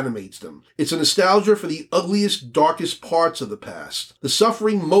that animates them. It's a nostalgia for the ugliest, darkest parts of the past. The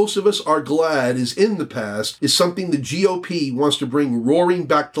suffering most of us are glad is in the past is something the GOP wants to bring roaring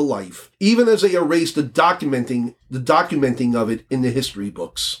back to life, even as they erase the documenting of it in the history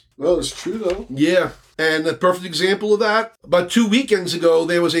books. Well, it's true, though. Yeah. And a perfect example of that, about 2 weekends ago,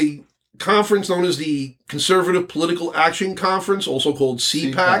 there was a conference known as the Conservative Political Action Conference, also called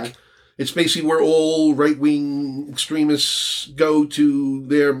CPAC. It's basically where all right-wing extremists go to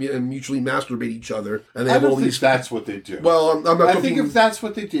there and mutually masturbate each other. And they have all these. That's what they do. Well, I'm not I talking. think if that's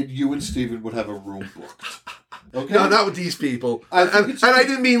what they did, you and Stephen would have a room booked. Okay. No, not with these people. I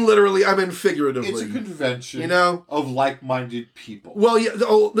didn't mean literally. I meant figuratively. It's a convention, of like-minded people. Well, yeah,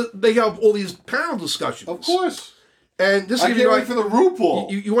 they have all these panel discussions. Of course. And this I can't wait for the RuPaul.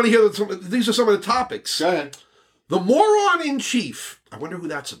 You want to hear these are some of the topics. Go ahead. The moron in chief. I wonder who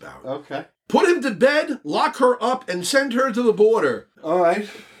that's about. Okay. Put him to bed, lock her up, and send her to the border. All right.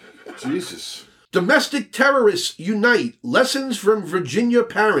 Jesus. Domestic terrorists unite. Lessons from Virginia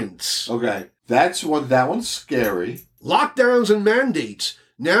parents. Okay. That one's scary. Lockdowns and mandates.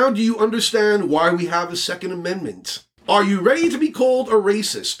 Now do you understand why we have a Second Amendment? Are you ready to be called a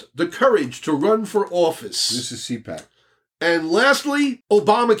racist? The courage to run for office. This is CPAC. And lastly,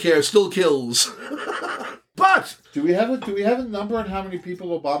 Obamacare still kills. But do we have a number on how many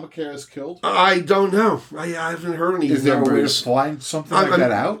people Obamacare has killed? I don't know. I haven't heard any numbers. Is there a way to find something like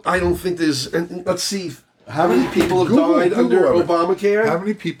that out? I don't think there's. And let's see. How many people have died under Obamacare? How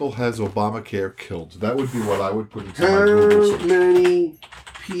many people has Obamacare killed? That would be what I would put into my Google search. How many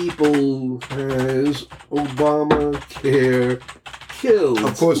people has Obamacare killed?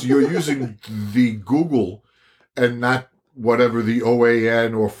 Of course, you're using the Google and not whatever the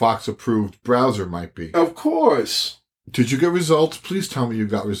OAN or Fox-approved browser might be. Of course. Did you get results? Please tell me you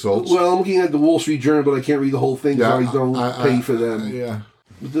got results. Well, I'm looking at the Wall Street Journal, but I can't read the whole thing because I don't pay for them. Yeah.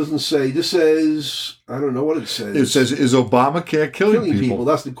 It doesn't say. This says, I don't know what it says. It says, is Obamacare killing people?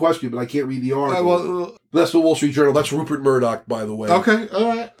 That's the question, but I can't read the article. That's the Wall Street Journal. That's Rupert Murdoch, by the way. Okay,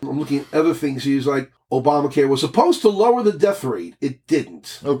 all right. I'm looking at other things. He's like, Obamacare was supposed to lower the death rate. It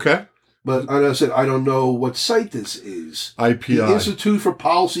didn't. Okay. But as I said, I don't know what site this is. IPI. The Institute for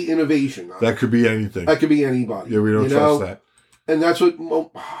Policy Innovation. That could be anything. That could be anybody. Yeah, we don't trust that. And that's what...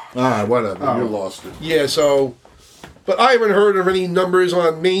 All right, whatever. You lost it. Yeah, so... But I haven't heard of any numbers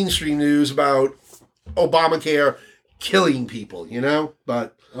on mainstream news about Obamacare killing people,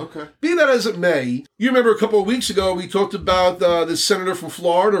 But okay. Be that as it may, you remember a couple of weeks ago we talked about the senator from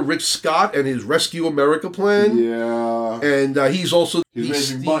Florida, Rick Scott, and his Rescue America plan. Yeah. And he's also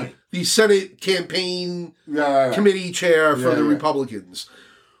raising money. The Senate campaign committee chair for the Republicans.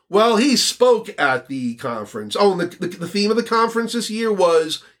 Well, he spoke at the conference. Oh, and the theme of the conference this year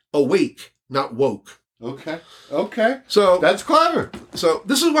was awake, not woke. Okay. So that's clever. So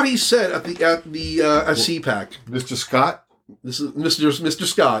this is what he said at CPAC. Mr. Scott? This is Mr.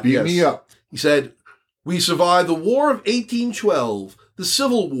 Scott. Beat me up. He said, "We survived the War of 1812, the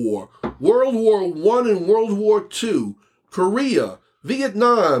Civil War, World War I and World War II, Korea,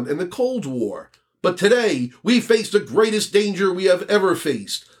 Vietnam, and the Cold War. But today, we face the greatest danger we have ever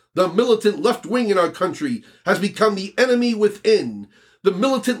faced. The militant left wing in our country has become the enemy within. The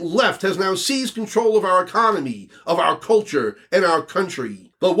militant left has now seized control of our economy, of our culture, and our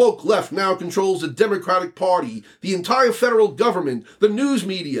country. The woke left now controls the Democratic Party, the entire federal government, the news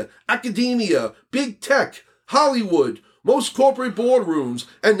media, academia, big tech, Hollywood, most corporate boardrooms,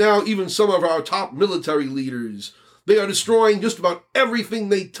 and now even some of our top military leaders. They are destroying just about everything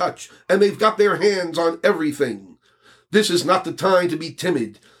they touch, and they've got their hands on everything. This is not the time to be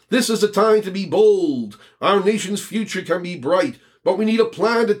timid. This is the time to be bold. Our nation's future can be bright, but we need a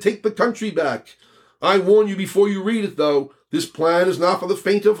plan to take the country back. I warn you before you read it, though, this plan is not for the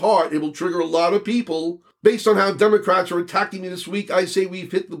faint of heart. It will trigger a lot of people. Based on how Democrats are attacking me this week, I say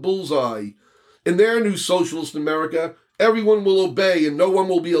we've hit the bullseye. In their new socialist America, everyone will obey and no one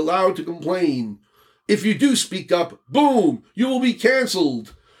will be allowed to complain. If you do speak up, boom, you will be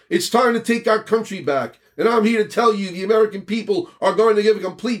canceled. It's time to take our country back. And I'm here to tell you the American people are going to give a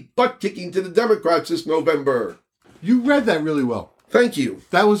complete butt-kicking to the Democrats this November. You read that really well. Thank you.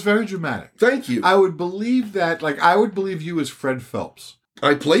 That was very dramatic. Thank you. I would believe that, I would believe you as Fred Phelps.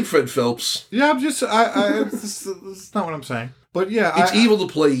 I played Fred Phelps. Yeah, that's not what I'm saying. But yeah. It's evil to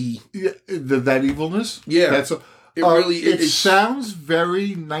play. Yeah, that evilness? Yeah. It really is. It sounds very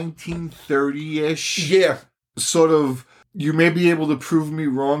 1930-ish. Yeah. Sort of, you may be able to prove me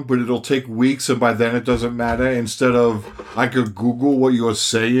wrong, but it'll take weeks, and by then it doesn't matter. Instead of, I could Google what you're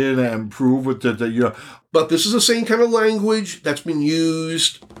saying and prove it that. But this is the same kind of language that's been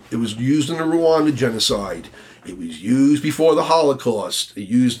used. It was used in the Rwanda genocide. It was used before the Holocaust.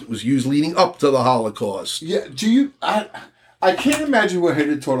 It was used leading up to the Holocaust. Yeah, I can't imagine we're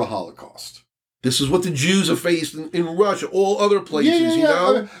headed toward a Holocaust. This is what the Jews have faced in Russia, all other places, you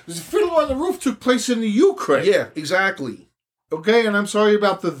know? The Fiddler on the Roof took place in the Ukraine. Yeah, exactly. Okay, and I'm sorry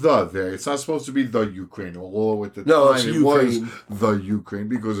about the there. It's not supposed to be the Ukraine, although at the time it was the Ukraine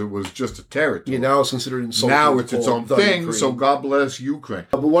because it was just a territory. Yeah, now it's considered insulting. Now it's its own thing, Ukraine. So God bless Ukraine.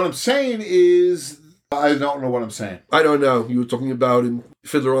 But what I'm saying is, I don't know what I'm saying. I don't know. You were talking about in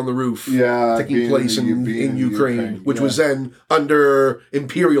Fiddler on the Roof. Yeah. Taking place in Ukraine, which was then under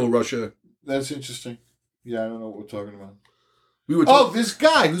Imperial Russia. That's interesting. Yeah, I don't know what we're talking about. This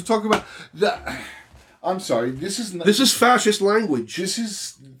guy who's talking about... I'm sorry. This is fascist language. This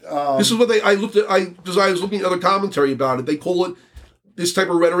is what I was looking at other commentary about it. They call it, this type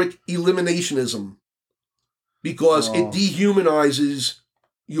of rhetoric, eliminationism. Because it dehumanizes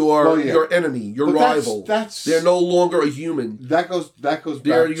your enemy, your rival. They're no longer a human. That goes back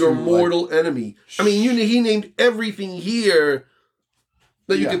They're your mortal enemy. I mean, he named everything here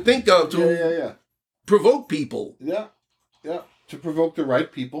that you could think of to provoke people. Yeah. Yeah. To provoke the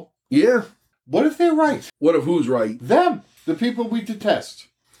right people. Yeah. What if they're right? What if who's right? Them. The people we detest.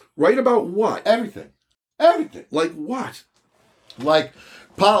 Right about what? Everything. Everything. Like what? Like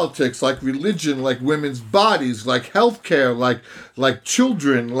politics, like religion, like women's bodies, like healthcare, like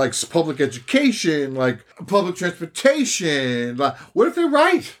children, like public education, like public transportation. Like, what if they're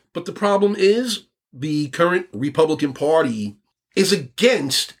right? But the problem is the current Republican Party is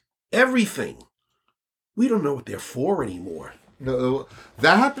against everything. We don't know what they're for anymore. No,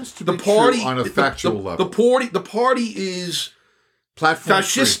 that happens to be true on a factual level. The party is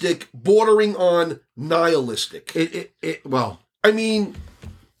fascistic, bordering on nihilistic. I mean,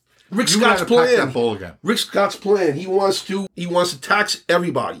 Rick Scott's plan. Rick Scott's plan. He wants to tax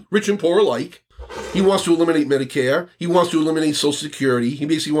everybody, rich and poor alike. He wants to eliminate Medicare. He wants to eliminate Social Security. He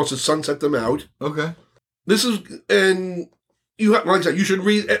basically wants to sunset them out. Okay. Like I said,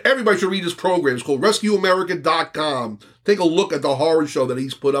 everybody should read his program. It's called RescueAmerica.com. Take a look at the horror show that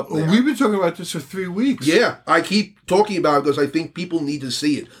he's put up there. We've been talking about this for 3 weeks. Yeah, I keep talking about it because I think people need to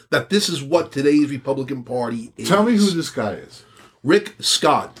see it. That this is what today's Republican Party is. Tell me who this guy is. Rick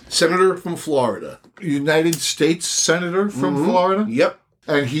Scott, Senator from Florida. United States Senator from Florida? Yep.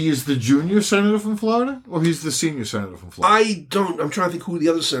 And he is the junior senator from Florida? Or he's the senior senator from Florida? I'm trying to think who the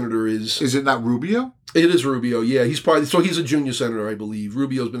other senator is. Is it not Rubio? It is Rubio, yeah. He's a junior senator, I believe.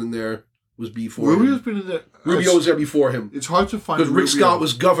 Rubio's been in there, was before Rubio's him. Been in there. Rubio was there before him. It's hard to find because Rick Scott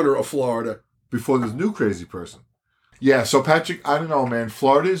was governor of Florida. Before this new crazy person. Yeah, so Patrick, I don't know, man.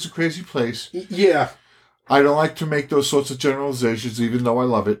 Florida is a crazy place. Yeah. I don't like to make those sorts of generalizations, even though I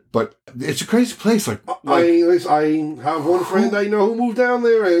love it. But it's a crazy place. I have one friend I know who moved down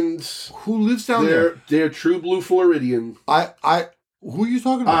there, and who lives down there? They're true blue Floridian. Who are you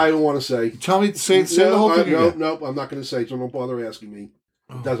talking about? I don't want to say. Tell me, say the whole thing again. Nope, I'm not going to say. So don't bother asking me.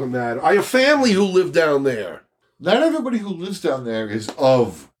 It doesn't matter. I have family who live down there. Not everybody who lives down there is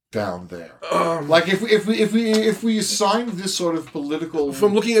of down there. Like if we assign this sort of political,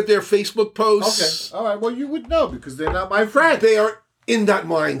 from looking at their Facebook posts. Okay, all right. Well, you would know because they're not my friend. They are in that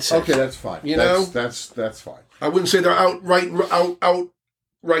mindset. Okay, that's fine. That's fine. I wouldn't say they're outright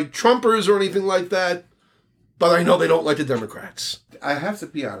Trumpers or anything like that, but I know they don't like the Democrats. I have to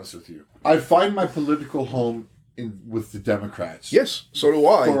be honest with you. I find my political home with the Democrats. Yes, so do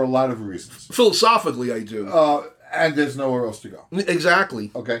I. For a lot of reasons. Philosophically, I do. And there's nowhere else to go.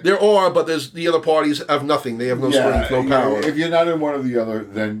 Exactly. Okay. There are, but the other parties have nothing. They have no strength, no power. If you're not in one or the other,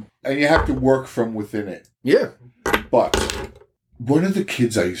 and you have to work from within it. Yeah. But one of the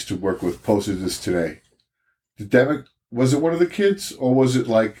kids I used to work with posted this today. Was it one of the kids, or was it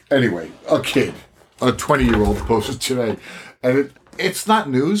anyway, a kid, a 20-year-old posted today, and it's not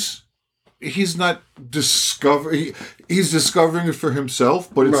news. he's not he's discovering it for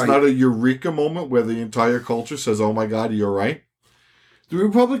himself, but it's not a eureka moment where the entire culture says, "Oh my God, you're right."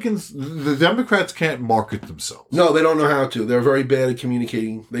 The Democrats can't market themselves. No, they don't know how to. They're very bad at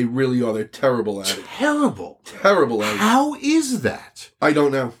communicating. They really are. They're terrible at it. Terrible at it. How is that? I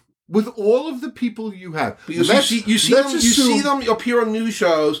don't know. With all of the people you have, because you see them appear on news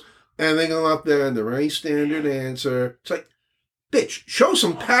shows, and they go up there and the very standard answer. It's like, bitch, show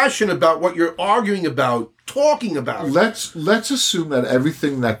some passion about what you're arguing about, talking about. Let's assume that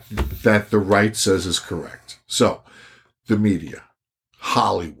everything that the right says is correct. So, the media,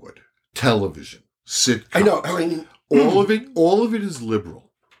 Hollywood, television, sitcoms. I know. I mean, all of it is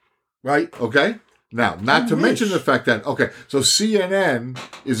liberal, right? Okay. Now, not to mention the fact that so CNN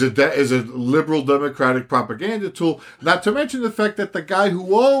is a liberal democratic propaganda tool. Not to mention the fact that the guy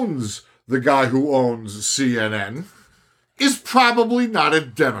who owns CNN is probably not a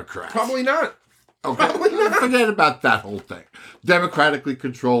Democrat. Probably not. Okay, probably not. Forget about that whole thing. Democratically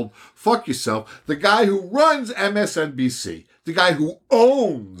controlled. Fuck yourself. The guy who runs MSNBC, the guy who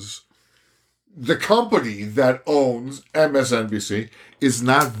owns the company that owns MSNBC, is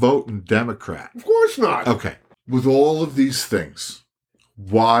not voting Democrat. Of course not. Okay. With all of these things,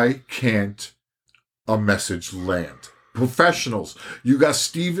 why can't a message land? Professionals. You got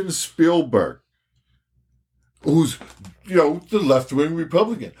Steven Spielberg, who's, the left-wing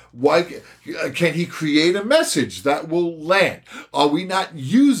Republican. Why can he create a message that will land? Are we not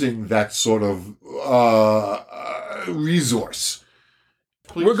using that sort of resource?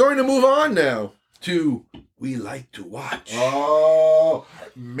 Please. We're going to move on now to We Like to Watch. Oh,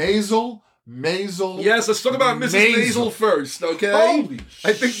 Maisel. Yes, let's talk about Mrs. Maisel first, okay? Holy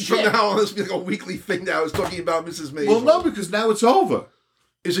I think shit. from now on, this will be like a weekly thing now, is talking about Mrs. Maisel. Well, no, because now it's over.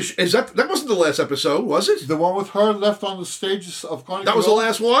 Is that wasn't the last episode, was it? The one with her left on the stage of Carnegie That was the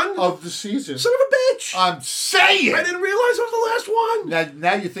last one? Of the season. Son of a bitch! I'm saying! I didn't realize it was the last one!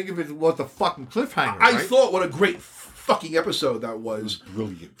 Now you think of it was the fucking cliffhanger, I right? thought what a great fucking episode that was.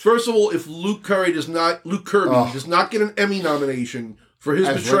 Brilliant. First of all, if Luke Kirby does not get an Emmy nomination for his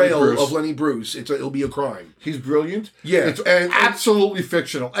portrayal of Lenny Bruce, it'll be a crime. He's brilliant. Yeah. It's absolutely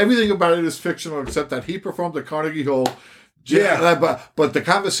fictional. Everything about it is fictional except that he performed at Carnegie Hall. Yeah. But the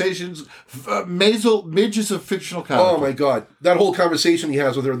conversations, Midge is a fictional character. Oh my God. That whole conversation he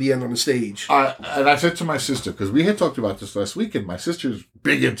has with her at the end on the stage. And I said to my sister, because we had talked about this last week, and my sister's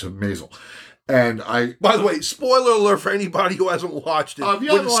big into Maisel. And by the way, spoiler alert for anybody who hasn't watched it. If you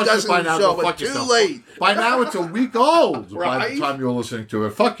haven't watched it by now, fuck too yourself. late. By now, it's a week old. Right? By the time you're listening to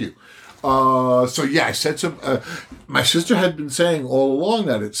it, fuck you. So yeah, I said my sister had been saying all along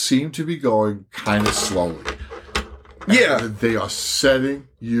that it seemed to be going kind of slowly. Yeah, and they are setting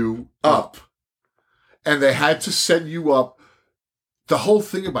you up, and they had to set you up. The whole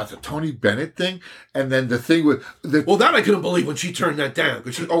thing about the Tony Bennett thing, and then the thing with that I couldn't believe when she turned that down,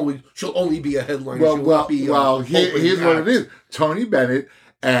 because she'll only be a headliner. Here's what it is: Tony Bennett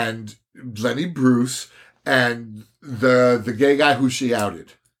and Lenny Bruce and the gay guy who she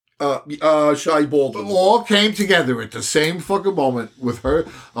outed, Shai Baldwin, all came together at the same fucking moment with her.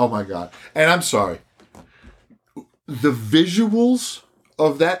 Oh my God! And I'm sorry, the visuals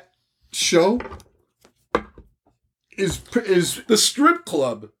of that show is the strip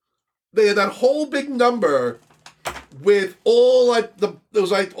club. They had that whole big number with all the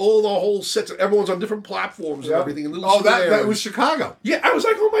whole sets. Everyone's on different platforms and everything. And that was Chicago. Yeah, I was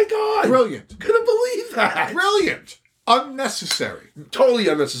like, oh my God, brilliant! Couldn't believe that. Brilliant, unnecessary, totally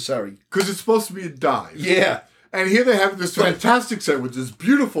unnecessary. Because it's supposed to be a dive. Yeah. And here they have this fantastic set with this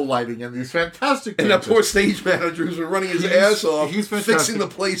beautiful lighting and these fantastic and that poor stage manager who's been running his ass off. He's fixing the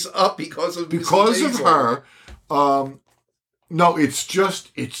place up because of her. No, it's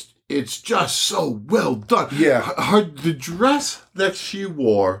just so well done. Yeah, the dress that she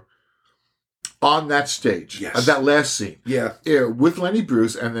wore on that stage, that last scene, with Lenny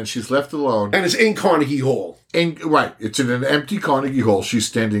Bruce, and then she's left alone, and it's in Carnegie Hall. It's in an empty Carnegie Hall. She's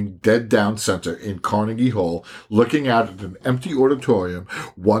standing dead down center in Carnegie Hall, looking out at an empty auditorium,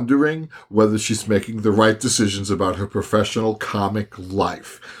 wondering whether she's making the right decisions about her professional comic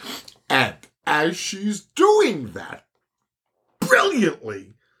life. And as she's doing that,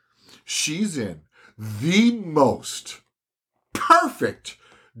 brilliantly, she's in the most perfect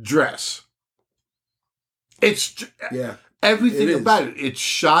dress. It's everything about it. It's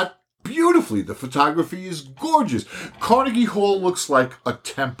shot beautifully. The photography is gorgeous. Carnegie Hall looks like a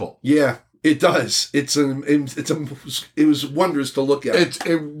temple. Yeah, it does. It was wondrous to look at. It's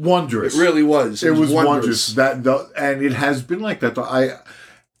wondrous. It really was. It was wondrous. And it has been like that.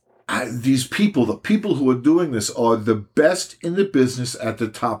 these people, the people who are doing this, are the best in the business at the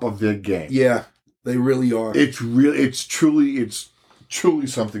top of their game. Yeah, they really are. It's truly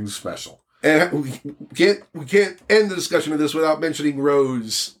something special. And we can't end the discussion of this without mentioning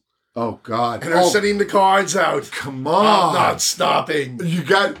Rose. Oh God! And her setting the cards out. Come on! I'm not stopping. You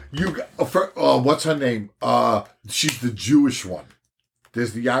got. What's her name? She's the Jewish one.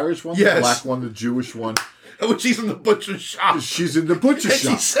 There's the Irish one, yes. The black one, the Jewish one. Oh, she's in the butcher shop. She's in the butcher and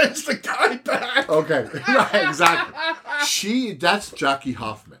shop. She sends the guy back. Okay, right, exactly. That's Jackie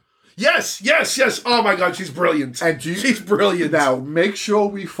Hoffman. Yes. Oh my God, she's brilliant. And she's brilliant. Now, make sure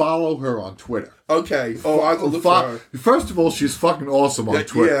we follow her on Twitter. Okay. Oh, I'll look for her. First of all, she's fucking awesome on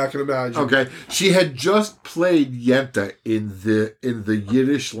Twitter. Yeah, I can imagine. Okay, she had just played Yenta in the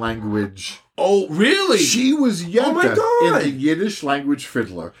Yiddish language. Oh, really? She was Yenta oh my God. in the Yiddish language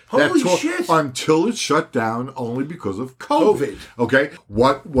fiddler. Holy shit. Until it shut down only because of COVID. Okay,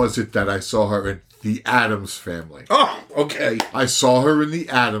 what was it that I saw her in? The Addams Family. Oh, okay. I saw her in the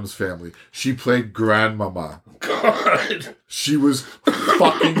Addams Family. She played Grandmama. God. She was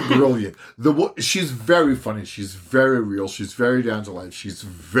fucking brilliant. She's very funny. She's very real. She's very down to life. She's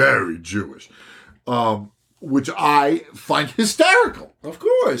very Jewish. Which I find hysterical. Of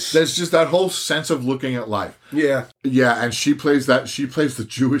course. There's just that whole sense of looking at life. Yeah. Yeah, and she plays the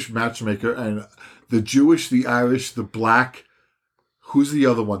Jewish matchmaker, and the Jewish, the Irish, the black. Who's the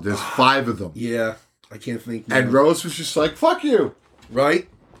other one? There's 5 of them. Yeah, I can't think. Now. And Rose was just like, fuck you. Right?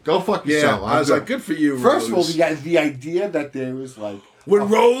 Go fuck yourself. Yeah, I was like, good for you, First Rose. of all, the idea that there was like... When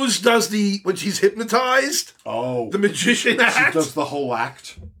Rose does when she's hypnotized, the magician act. She does the whole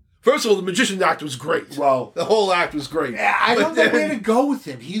act. First of all, the magician act was great. Well, the whole act was great. I don't know where to go with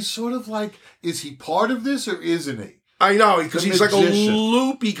him. He's sort of like, is he part of this or isn't he? I know, because he's like a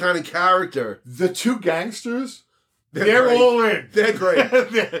loopy kind of character. The 2 gangsters... They're all in. They're great.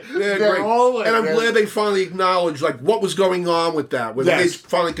 They're great. All in. And I'm glad they finally acknowledged what was going on with that. When they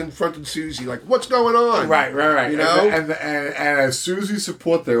finally confronted Susie, what's going on? Right. You know? And as Susie's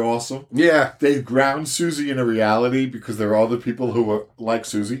support, they're awesome. Yeah. They ground Susie in a reality because there are other people who are like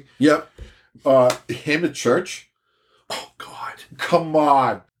Susie. Yep. Him at church. Oh, God. Come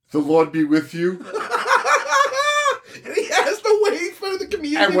on. The Lord be with you. And he has to wait for the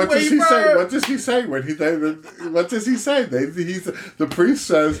communion And what does he waiver. say? What does he say when what does he say? The priest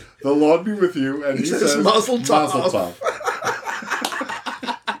says, "The Lord be with you," and he says, "Mazel tov." Mazel tov.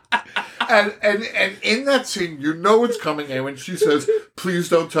 and in that scene, you know it's coming. And when she says, "Please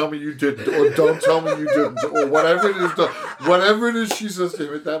don't tell me you didn't," or "Don't tell me you didn't," or whatever it is she says to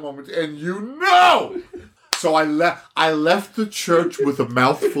him at that moment, and you know. So I left the church with a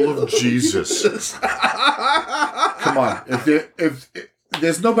mouthful of Jesus. Come on, if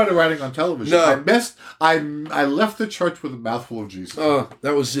there's no better writing on television. No. I left the church with a mouthful of Jesus. Oh,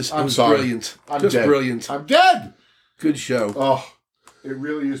 that was just brilliant. I'm just dead. Brilliant. I'm dead. Good show. Oh, it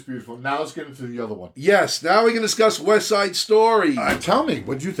really is beautiful. Now let's get into the other one. Yes, now we can discuss West Side Story. Tell me,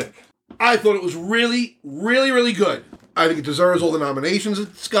 what'd you think? I thought it was really, really, really good. I think it deserves all the nominations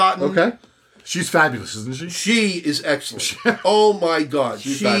it's gotten. Okay. She's fabulous, isn't she? She is excellent. Oh my God.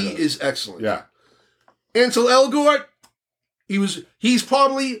 She is excellent. Yeah. Ansel Elgort, he's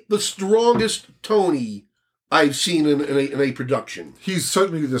probably the strongest Tony I've seen in a production. He's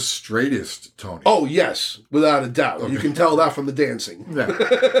certainly the straightest Tony. Oh, yes, without a doubt. Okay. You can tell that from the dancing.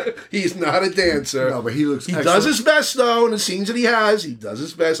 Yeah. He's not a dancer. No, but he looks He excellent. does his best, though, in the scenes that he has. He does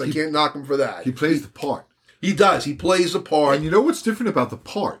his best. I can't knock him for that. He plays the part. He does. He plays the part. And you know what's different about the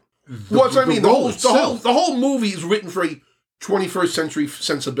part? What I mean, the itself. whole movie is written for a 21st century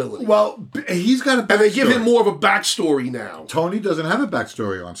sensibility. Well, he's got a backstory. And they give him more of a backstory now. Tony doesn't have a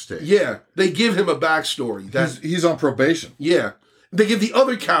backstory on stage. Yeah, they give him a backstory. He's on probation. Yeah. They give the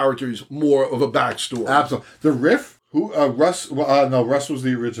other characters more of a backstory. Absolutely. The riff, Russ, no, Russ was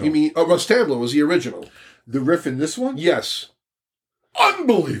the original. You mean, Russ Tamblyn was the original. The riff in this one? Yes.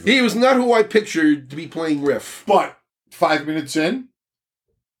 Unbelievable. He was not who I pictured to be playing Riff. But 5 minutes in,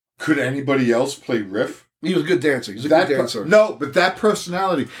 could anybody else play Riff? He was a good dancer. He's a good dancer. No, but that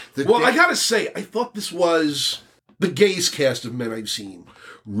personality. I gotta say, I thought this was the gayest cast of men I've seen.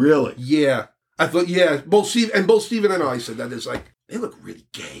 Really? Yeah. I thought, yeah. Both Stephen and I said that. It's like, they look really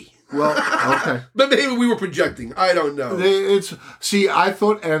gay. Well, okay. But maybe we were projecting. I don't know. I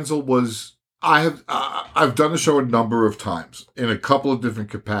thought Ansel was... I've done the show a number of times in a couple of different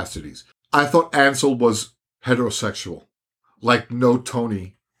capacities. I thought Ansel was heterosexual. Like no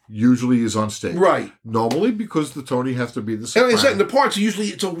Tony usually is on stage. Right. Normally because the Tony has to be the soprano. And I said, in the parts, usually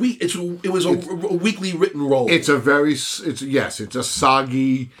it was a weekly written role. It's a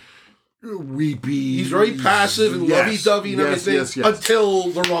soggy, weepy. He's very passive and lovey-dovey and everything until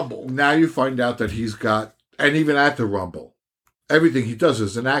the Rumble. Now you find out that he's got, and even at the Rumble, everything he does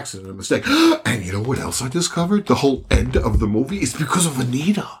is an accident, a mistake. And you know what else I discovered? The whole end of the movie is because of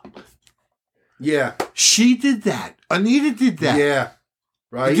Anita. Yeah. She did that. Anita did that. Yeah.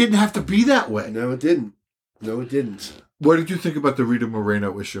 Right? It didn't have to be that way. No, it didn't. What did you think about the Rita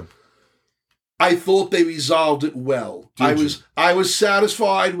Moreno issue? I thought they resolved it well. I was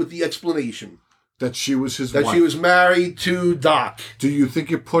satisfied with the explanation. That she was his wife. That she was married to Doc. Do you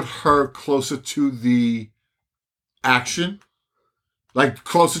think it put her closer to the action? Like,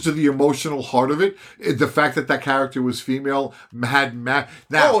 closer to the emotional heart of it? The fact that character was female had... Now,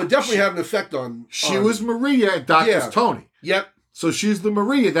 it definitely had an effect on... She was Maria and Doc was Tony. Yep. So she's the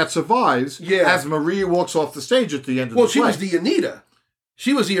Maria that survives as Maria walks off the stage at the end of the play. Well, she was the Anita.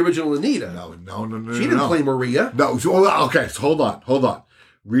 She was the original Anita. No. She didn't play Maria. No. Okay, so hold on.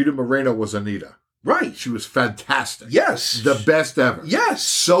 Rita Moreno was Anita. Right. She was fantastic. Yes. The best ever. Yes.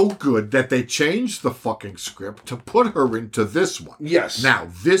 So good that they changed the fucking script to put her into this one. Yes. Now,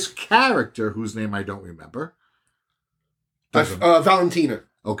 this character, whose name I don't remember. Valentina.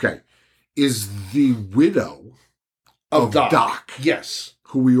 Okay. Is the widow of Doc. Yes.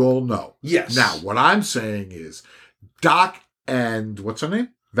 Who we all know. Yes. Now, what I'm saying is, Doc and, what's her name?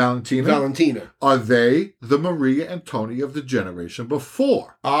 Valentina. Are they the Maria and Tony of the generation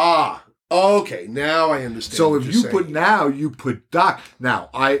before? Ah. Okay, now I understand. So if you put Doc. Now,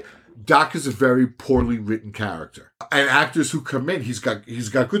 Doc is a very poorly written character. And actors who come in, he's got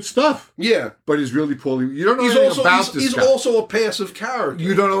good stuff. Yeah. But he's really poorly. You don't know anything about this He's guy. also a passive character.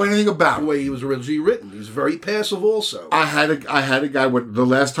 You don't know anything about the way he was originally written. He's very passive also. I had a guy, the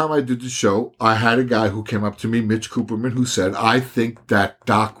last time I did the show, I had a guy who came up to me, Mitch Cooperman, who said, I think that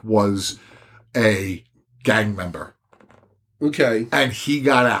Doc was a gang member. Okay. And he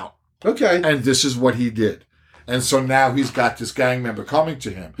got out. Okay. And this is what he did. And so now he's got this gang member coming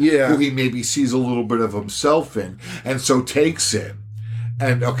to him. Yeah. Who he maybe sees a little bit of himself in. And so takes it.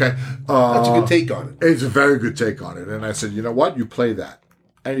 And okay. That's a good take on it. It's a very good take on it. And I said, you know what? You play that.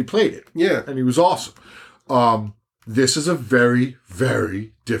 And he played it. Yeah. And he was awesome. This is a very,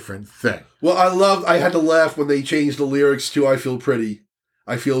 very different thing. Well, I had to laugh when they changed the lyrics to I Feel Pretty.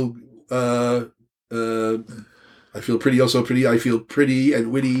 I feel pretty, also pretty. I feel pretty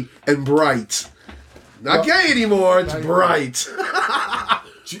and witty and bright. Not gay anymore. It's bright.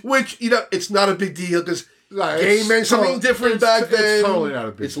 Which, it's not a big deal because gay meant something different back then. It's totally not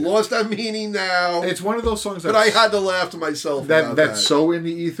a big deal. It's lost that meaning now. It's one of those songs but I had to laugh to myself about that. That's so in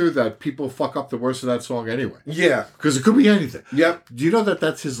the ether that people fuck up the words of that song anyway. Yeah. Because it could be anything. Yep. Do you know that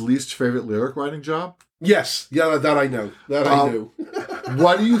that's his least favorite lyric writing job? Yes. Yeah, that I know. I knew.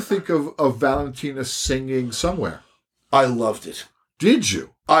 What do you think of Valentina singing Somewhere? I loved it. Did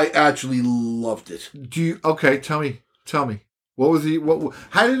you? I actually loved it. Okay, tell me. What was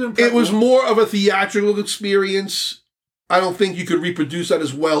how did it was more of a theatrical experience. I don't think you could reproduce that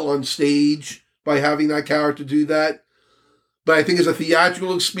as well on stage by having that character do that. But I think as a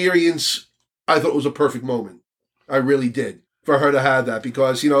theatrical experience, I thought it was a perfect moment. I really did. For her to have that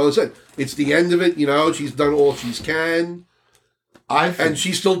because, listen, it's the end of it, she's done all she can. And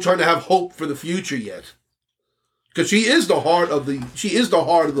she's still trying to have hope for the future yet. Because she is the heart of the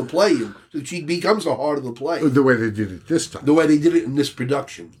play. She becomes the heart of the play. The way they did it this time. The way they did it in this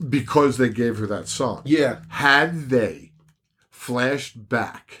production. Because they gave her that song. Yeah. Had they flashed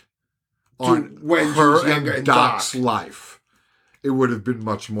back on when her and Doc's life, it would have been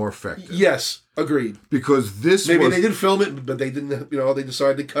much more effective. Yes, agreed. Because this maybe they did film it, but they didn't. They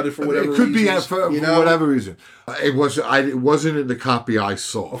decided to cut it for whatever reason. It could be for whatever reason. It wasn't in the copy I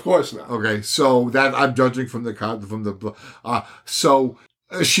saw. Of course not. Okay, so that I'm judging from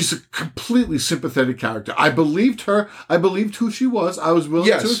she's a completely sympathetic character. I believed her. I believed who she was. I was willing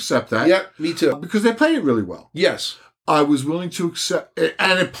to accept that. Yep, me too. Because they played it really well. Yes, I was willing to accept it,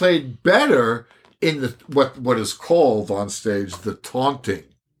 and it played better in the what is called on stage the taunting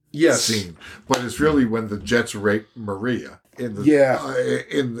scene, but it's really when the Jets rape Maria in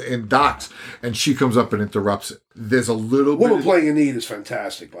in Doc's, and she comes up and interrupts it. There's a little woman playing Anita is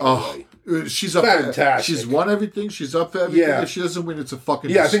fantastic. By the way, she's up. Fantastic. She's won everything. She's up for everything. If she doesn't win, it's a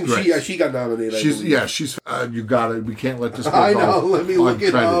fucking disgrace. I think she got nominated. She's you got it. We can't let this go. I know. Let me look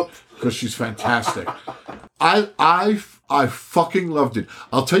it up because she's fantastic. I fucking loved it.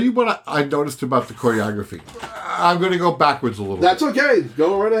 I'll tell you what I noticed about the choreography. I'm going to go backwards a little bit. That's okay.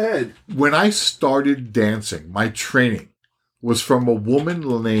 Go right ahead. When I started dancing, my training was from a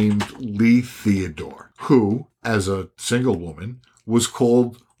woman named Lee Theodore, who, as a single woman, was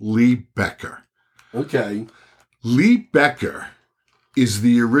called Lee Becker. Okay. Lee Becker is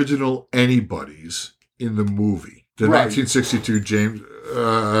the original Anybody's in the movie. The Right. 1962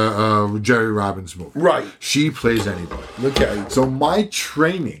 Jerry Robbins movie. Right. She plays Anybody. Okay. So my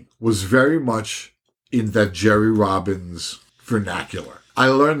training was very much in that Jerry Robbins vernacular. I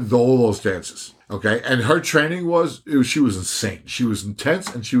learned all those dances. Okay, and her training she was insane. She was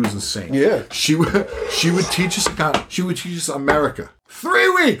intense and she was insane. Yeah. She would teach us America. 3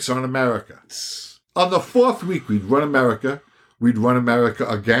 weeks on America. On the 4th week, we'd run America. We'd run America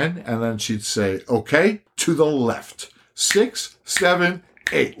again, and then she'd say, "Okay, to the left. 6, 7,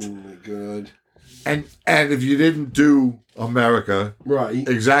 8." Oh my God. And if you didn't do America Right.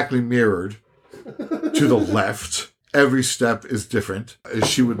 exactly mirrored to the left, every step is different.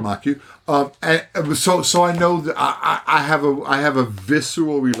 She would mock you. And so I know that I have a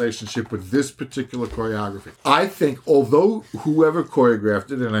visceral relationship with this particular choreography. I think although whoever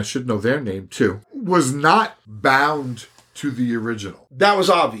choreographed it, and I should know their name too, was not bound to the original. That was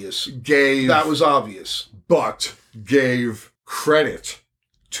obvious. But gave credit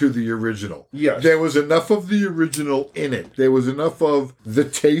to the original. Yes. There was enough of the original in it. There was enough of the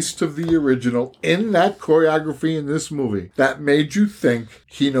taste of the original in that choreography in this movie that made you think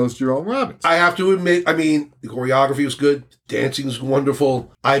he knows Jerome Robbins. I have to admit, the choreography was good. Dancing was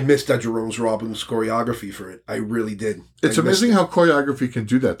wonderful. I missed that Jerome Robbins choreography for it. I really did. It's amazing how choreography can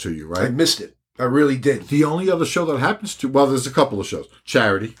do that to you, right? I missed it. I really did. The only other show that happens to, well, there's a couple of shows.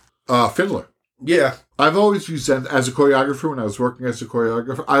 Charity. Fiddler. Yeah. I've always resented, as a choreographer, when I was working as a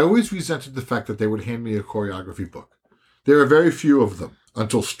choreographer, I always resented the fact that they would hand me a choreography book. There are very few of them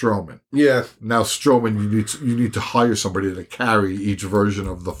until Strowman. Yeah. Now Strowman, you need to hire somebody to carry each version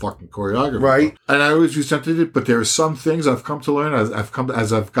of the fucking choreography. Right. book. And I always resented it, but there are some things I've come to learn as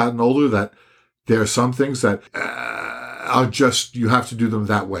I've gotten older that there are some things that you have to do them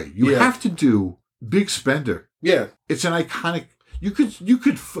that way. You have to do Big Spender. Yeah. It's an iconic. You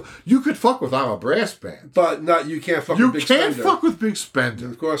could fuck with I'm a Brass Band, but not you can't fuck with Big Spender. You can't fuck with Big Spender.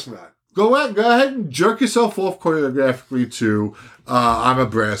 Of course not. Go ahead and jerk yourself off choreographically to I'm a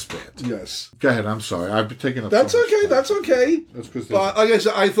Brass Band. Yes. Go ahead. I'm sorry. I've been taking up. That's so much okay. time. That's okay. That's because. But like I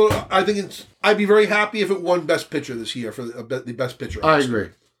said, I think I'd be very happy if it won Best Picture this year for the Best Picture. I agree.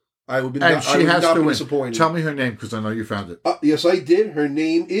 I would be. And she has to win. Disappointed. Tell me her name because I know you found it. Yes, I did. Her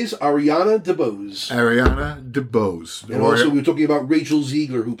name is Ariana DeBose. Ariana DeBose. And also, we were talking about Rachel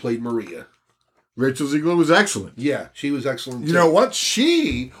Ziegler, who played Maria. Rachel Ziegler was excellent. Yeah, she was excellent. You know what?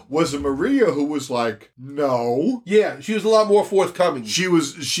 She was a Maria who was like, no. Yeah, she was a lot more forthcoming. She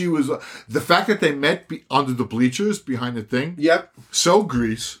was. The fact that they met under the bleachers behind the thing. Yep. So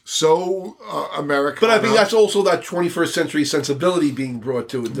Grease, so America. But I think that's also that 21st century sensibility being brought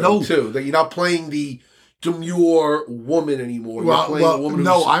to it, though, too. That you're not playing the demure woman anymore. You're playing a woman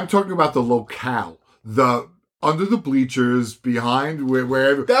I'm talking about the locale. The under the bleachers, behind where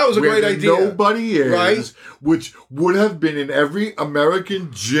that was a great idea. Nobody is, right? Which would have been in every American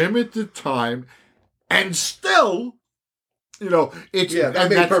gym at the time, and still, that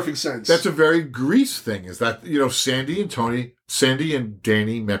made perfect sense. That's a very Grease thing. Is that Sandy and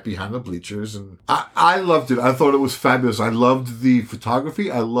Danny met behind the bleachers, and I loved it. I thought it was fabulous. I loved the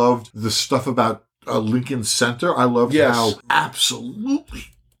photography. I loved the stuff about Lincoln Center. I loved how absolutely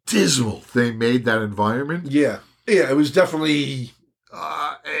dismal they made that environment. Yeah, it was definitely.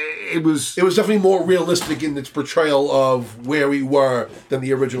 It was definitely more realistic in its portrayal of where we were than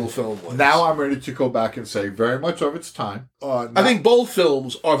the original film was. Now I'm ready to go back and say very much of its time. I think both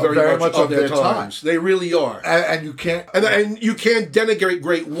films are very much of their times. They really are, and you can't and you can't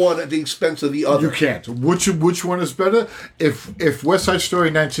denigrate one at the expense of the other. You can't. Which one is better? If West Side Story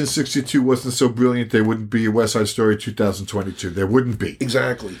 1962 wasn't so brilliant, there wouldn't be a West Side Story 2022. There wouldn't be.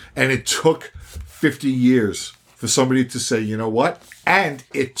 Exactly. And it took 50 years for somebody to say, you know what? And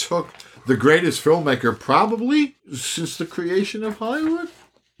it took the greatest filmmaker probably since the creation of Hollywood.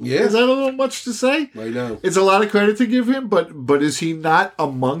 Yeah. Is that a little much to say? I know. It's a lot of credit to give him, but is he not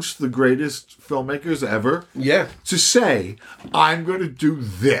amongst the greatest filmmakers ever? Yeah. To say, I'm going to do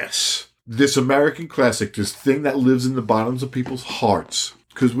this American classic, this thing that lives in the bottoms of people's hearts.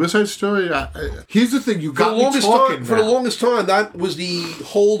 Because West Side Story, here's the thing, you got me talking For the longest time, that was the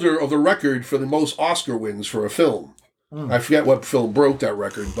holder of the record for the most Oscar wins for a film. I forget what film broke that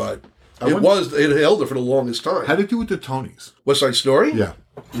record, but it held it for the longest time. How did it do with the Tonys? West Side Story? Yeah.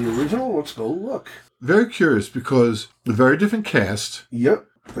 The original? Let's go look. Very curious, because a very different cast. Yep.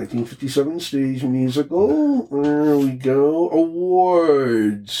 1957 stage musical. There we go.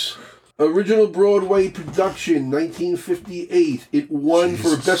 Awards. Original Broadway production, 1958. It won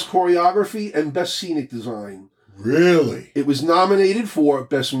for Best Choreography and Best Scenic Design. Really? It was nominated for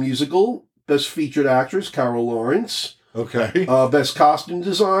Best Musical, Best Featured Actress, Carol Lawrence, Okay. Best costume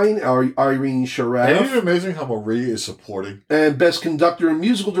design, Irene Sharaf. Ain't it amazing how Marie is supporting? And best conductor and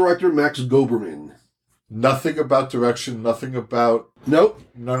musical director, Max Goberman. Nothing about direction. Nothing about. Nope.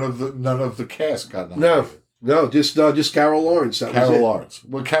 None of the cast got nominated. No, just Carol Lawrence. Carol Lawrence.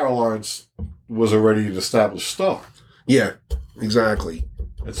 Well, Carol Lawrence was already an established star. Yeah, exactly.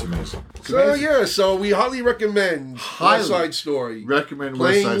 It's amazing. So we highly recommend West Side Story. Recommend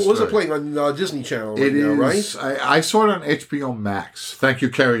West Side Story. Was it playing on Disney Channel now, right? I saw it on HBO Max. Thank you,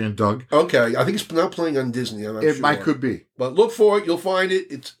 Carrie and Doug. Okay, I think it's now playing on Disney. I'm not sure. It might could be. But look for it. You'll find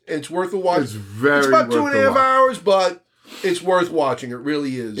it. It's worth a watch. It's very It's about worth 2.5 hours, but it's worth watching. It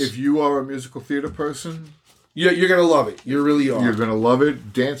really is. If you are a musical theater person, you're going to love it. You really are. You're going to love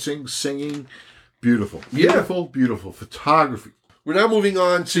it. Dancing, singing, beautiful. Yeah. Beautiful. Photography. We're now moving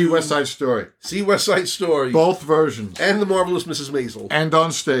on to... See West Side Story. See West Side Story. Both versions. And The Marvelous Mrs. Maisel. And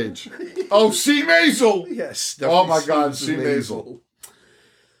on stage. Oh, see Maisel! Yes. Oh my God, see Maisel.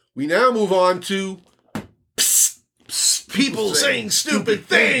 We now move on to... Psst, psst, people saying stupid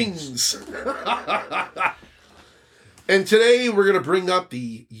things. And today we're going to bring up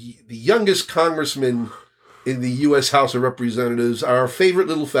the youngest congressman in the U.S. House of Representatives, our favorite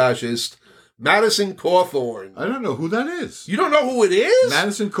little fascist, Madison Cawthorn. I don't know who that is. You don't know who it is?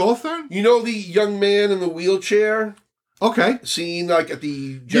 Madison Cawthorn? You know the young man in the wheelchair? Okay. Seen like at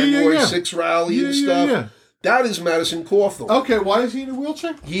the January 6th rally and stuff? Yeah. That is Madison Cawthorn. Okay, why is he in a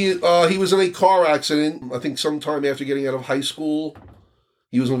wheelchair? He was in a car accident, I think sometime after getting out of high school.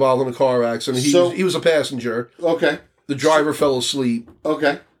 He was involved in a car accident. He was a passenger. Okay. The driver fell asleep.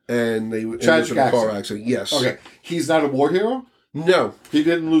 Okay. And they ended Tragic in a car accident. Yes. Okay. He's not a war hero? No. He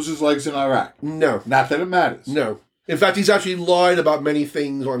didn't lose his legs in Iraq? No. Not that it matters? No. In fact, he's actually lied about many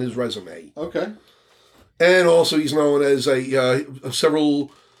things on his resume. Okay. And also he's known as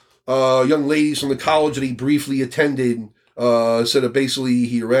several young ladies from the college that he briefly attended said that basically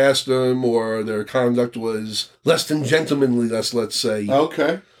he harassed them or their conduct was less than gentlemanly, let's say.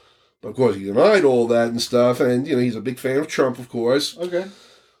 Okay. Of course, he denied all that and stuff, and, he's a big fan of Trump, of course. Okay.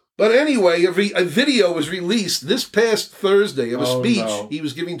 But anyway, a video was released this past Thursday of a speech he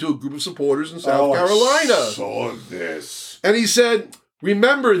was giving to a group of supporters in South Carolina. I saw this. And he said,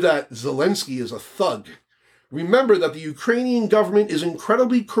 remember that Zelensky is a thug. Remember that the Ukrainian government is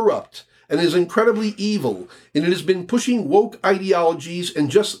incredibly corrupt and is incredibly evil, and it has been pushing woke ideologies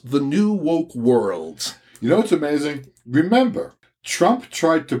and just the new woke world. You know what's amazing? Remember, Trump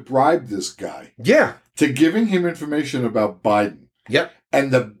tried to bribe this guy. Yeah. To giving him information about Biden. Yep.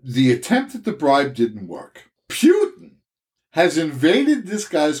 And the attempt at the bribe didn't work. Putin has invaded this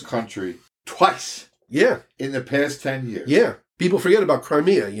guy's country twice. Yeah. In the past 10 years. Yeah. People forget about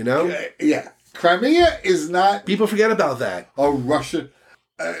Crimea, Yeah. Crimea is not... People forget about that. A Russian...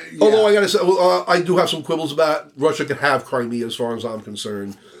 Although I got to say, I do have some quibbles about Russia could have Crimea as far as I'm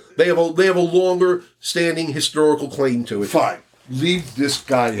concerned. They have a longer standing historical claim to it. Fine. Leave this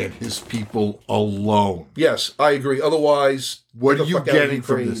guy and his people alone. Yes, I agree. Otherwise, what are you getting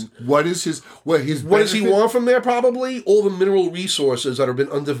from this? What is his... What does he want from there, probably? All the mineral resources that have been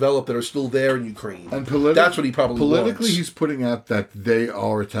undeveloped that are still there in Ukraine. And that's what he probably politically, wants. He's putting out that they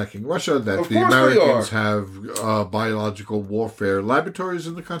are attacking Russia, that the Americans have biological warfare laboratories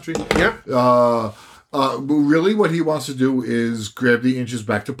in the country. Yeah. Really, what he wants to do is grab the inches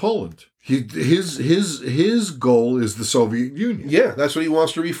back to Poland. His goal is the Soviet Union. Yeah, that's what he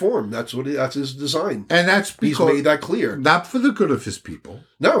wants to reform. That's his design. And that's because he's made that clear. Not for the good of his people.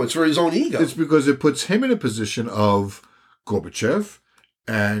 No, it's for his own ego. It's because it puts him in a position of Gorbachev.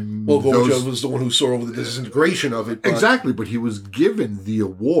 And Gorbachev was the one who saw over the disintegration of it. Exactly, but he was given the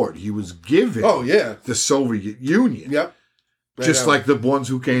award. He was given the Soviet Union. Yep. Just like the ones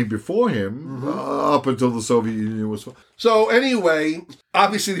who came before him, up until the Soviet Union was... So anyway,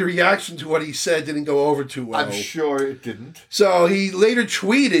 obviously the reaction to what he said didn't go over too well. I'm sure it didn't. So he later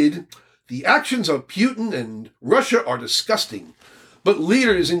tweeted, the actions of Putin and Russia are disgusting, but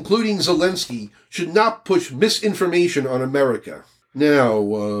leaders, including Zelensky, should not push misinformation on America. Now,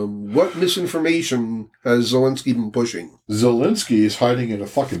 what misinformation has Zelensky been pushing? Zelensky is hiding in a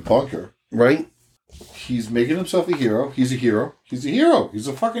fucking bunker. Right? He's making himself a hero. He's a hero. He's a hero. He's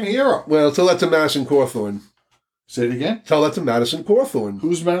a fucking hero. Well, tell that to Madison Cawthorn. Say it again? Tell that to Madison Cawthorn.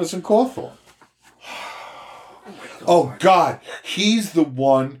 Who's Madison Cawthorn? Oh, God. He's the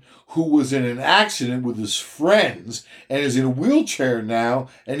one who was in an accident with his friends and is in a wheelchair now,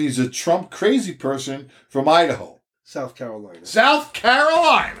 and he's a Trump crazy person from Idaho. South Carolina. South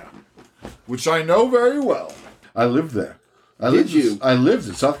Carolina! Which I know very well. I lived there. I lived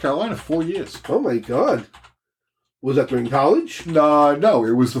in South Carolina 4 years. Oh, my God. Was that during college? No,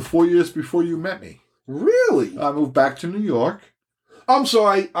 it was the 4 years before you met me. Really? I moved back to New York. I'm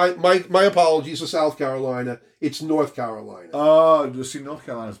sorry. My apologies to South Carolina. It's North Carolina. Oh, see, North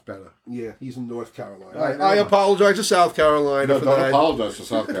Carolina's better. Yeah, he's in North Carolina. All right, I never mind. apologize to South Carolina for Don't that. apologize to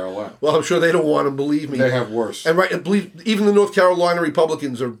South Carolina. Well, I'm sure they don't want to believe me. They have worse. And right, I believe even the North Carolina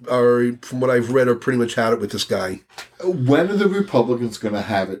Republicans are, from what I've read, are pretty much had it with this guy. When are the Republicans going to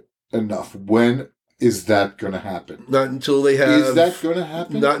have it enough? When is that going to happen? Not until they have. Is that going to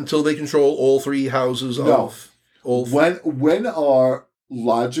happen? Not until they control all three houses No. of. All When are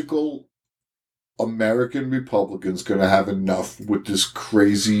logical American Republicans going to have enough with this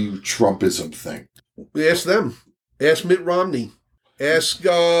crazy Trumpism thing? Ask them. Ask Mitt Romney. Ask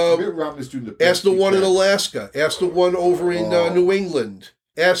Mitt Romney's doing the best ask the he one in can. Alaska. Ask the one over in New England.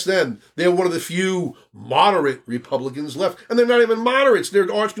 Ask them. They're one of the few moderate Republicans left, and they're not even moderates.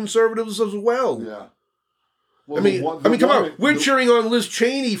 They're arch conservatives as well. Yeah. I mean, come on. We're cheering on Liz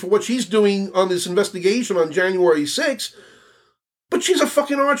Cheney for what she's doing on this investigation on January 6th, but she's a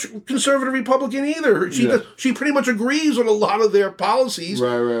fucking arch conservative Republican either. She pretty much agrees on a lot of their policies.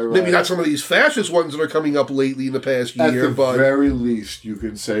 Right. Maybe not some of these fascist ones that are coming up lately in the past year, At the but very least, you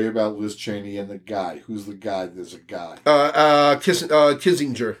can say about Liz Cheney and the guy. Who's the guy? There's a guy.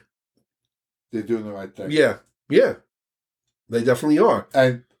 Kissinger. They're doing the right thing. Yeah. They definitely are.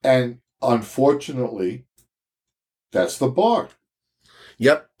 And unfortunately, that's the bar.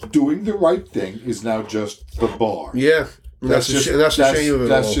 Yep. Doing the right thing is now just the bar. Yeah. That's the shame of it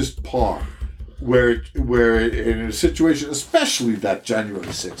That's all. just par. Where in a situation, especially that January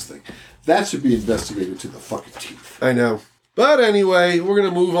 6th thing, that should be investigated to the fucking teeth. I know. But anyway, we're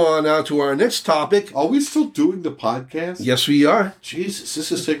going to move on now to our next topic. Are we still doing the podcast? Yes, we are. Jesus, this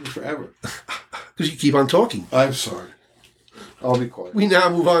is taking forever. Because you keep on talking. I'm sorry. I'll be quiet. We now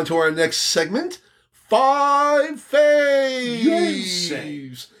move on to our next segment. 5 Faves.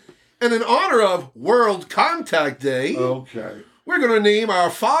 Yay. And in honor of World Contact Day, Okay. we're going to name our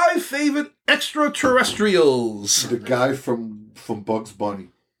 5 favorite extraterrestrials. The guy from Bugs Bunny.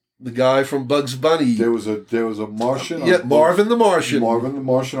 The guy from Bugs Bunny. There was a Martian. Yeah, Marvin the Martian. Marvin the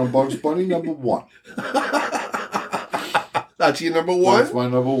Martian on Bugs Bunny, number 1. That's your number 1? That's my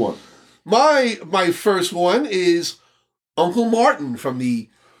number 1. My first one is Uncle Martin from the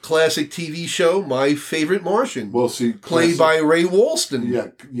classic TV show My Favorite Martian. Well, see, played by Ray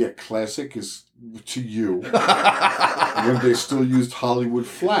Walston. Yeah, classic is to you when they still used Hollywood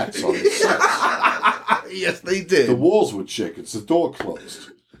flats on the sets. Yes, they did. The walls were chickens, the door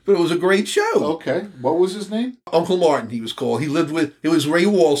closed. But it was a great show. Okay, what was his name? Uncle Martin, he was called. It was Ray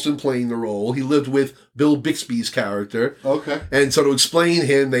Walston playing the role. He lived with Bill Bixby's character. Okay. And so to explain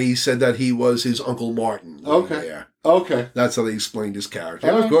him, they said that he was his Uncle Martin. Okay. There. Okay. That's how they explained his character.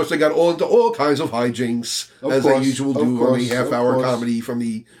 All And right. of course, they got into all kinds of hijinks, as they usually do on the half-hour comedy from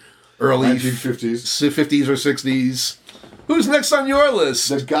the early 1950s. 50s or 60s. Who's next on your list?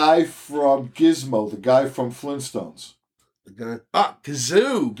 The guy from Gizmo, the guy from Flintstones.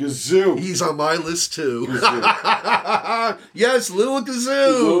 Kazoo. Gazoo. He's on my list, too. Kazoo. Yes, little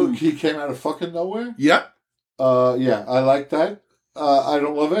Kazoo. He came out of fucking nowhere? Yep. Yeah, I like that. I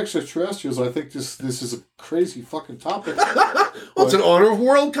don't love extraterrestrials. I think this is a crazy fucking topic. Well, it's in honor of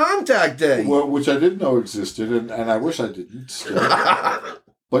World Contact Day. Well, which I didn't know existed, and I wish I didn't. Still.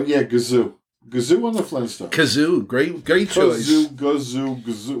 But yeah, Gazoo. Gazoo on the Flintstones. Kazoo. Great choice.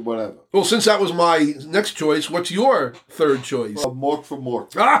 Gazoo, whatever. Well, since that was my next choice, what's your third choice? Mork for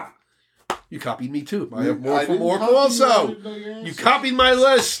Mork. Ah! You copied me too. I have Mork for Mork copy also. you. You copied my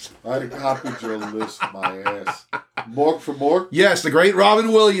list. I copied your list, my ass. Mork for Mork. Yes, the great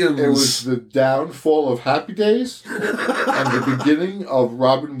Robin Williams. It was the downfall of Happy Days and the beginning of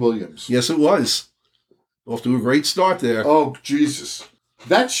Robin Williams. Yes, it was. Off to a great start there. Oh, Jesus.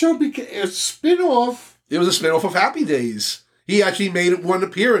 That show became a spin-off. It was a spin-off of Happy Days. He actually made one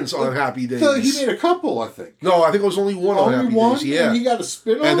appearance on Happy Days. So he made a couple, I think. No, I think it was only one on Happy one? Days. Yeah. And he got a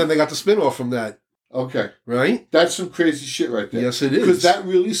spin-off? And then they got the spin-off from that. Okay. Right? That's some crazy shit right there. Yes, it is. Because that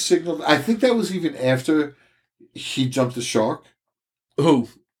really signaled... I think that was even after he jumped the shark. Who?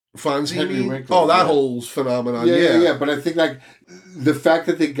 Fonzie? Henry Winkler. Oh, that whole phenomenon. Yeah. But I think the fact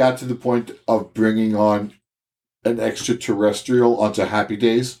that they got to the point of bringing on an extraterrestrial onto Happy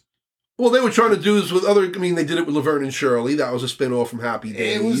Days... Well, they were trying to do this with other... I mean, they did it with Laverne and Shirley. That was a spin-off from Happy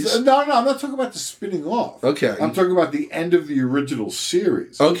Days. It was no. I'm not talking about the spinning off. Okay. I'm talking about the end of the original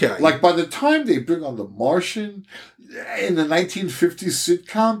series. Okay. Like by the time they bring on The Martian in the 1950s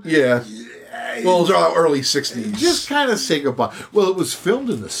sitcom, Yeah. Well, it was our early 60s. Just kind of say goodbye. Well, it was filmed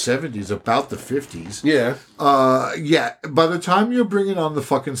in the 70s, about the 50s. Yeah. Yeah. By the time you're bringing on the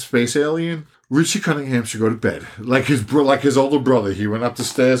fucking space alien, Richie Cunningham should go to bed. Like his older brother. He went up the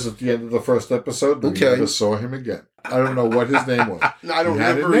stairs at the end of the first episode, but we never saw him again. I don't know what his name was. I don't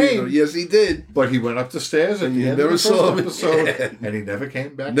remember either. Yes, he did. But he went up the stairs at the end of the first episode, and he never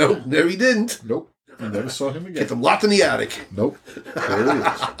came back. No, he didn't. Nope. I never saw him again. Get them locked in the attic. Nope. There he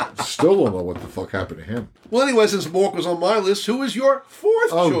is. Still don't know what the fuck happened to him. Well, anyway, since Mork was on my list, who is your fourth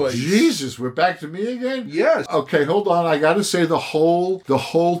choice? Oh, Jesus. We're back to me again? Yes. Okay, hold on. I got to say the whole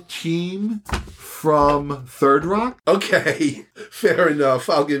team from Third Rock. Okay. Fair enough.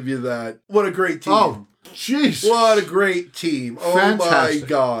 I'll give you that. What a great team. Oh, jeez. What a great team. Oh, Fantastic. my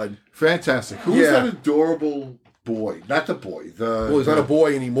God. Fantastic. Who was that adorable boy? Not the boy. Well, he's not a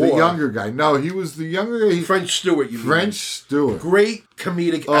boy anymore. The younger guy. No, he was the younger guy. French Stewart, you mean. French Stewart. Great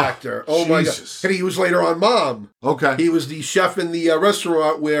comedic actor. Oh, my God. And he was later on Mom. Okay. He was the chef in the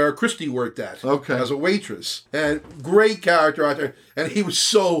restaurant where Christy worked at. Okay. As a waitress. And great character actor. And he was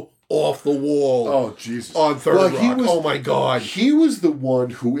so off the wall. Oh, Jesus. On Third Rock. Oh, my God. He was the one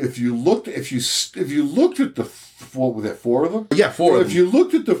who, if you looked at the, what were there, 4 of them? Yeah, 4 of them. If you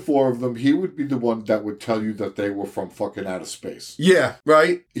looked at the 4 of them, he would be the one that would tell you that they were from fucking outer space. Yeah,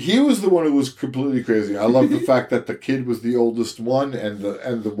 right? He was the one who was completely crazy. I love the fact that the kid was the oldest one and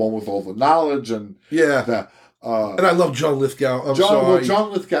the one with all the knowledge and that. And I love John Lithgow. I'm sorry. Well,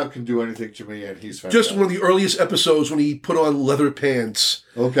 John Lithgow can do anything to me, and he's fantastic. Just one of the earliest episodes when he put on leather pants.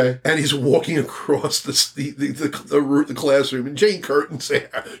 Okay. And he's walking across the classroom, and Jane Curtin's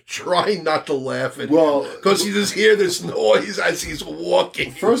there, trying not to laugh at him. Because you just hear this noise as he's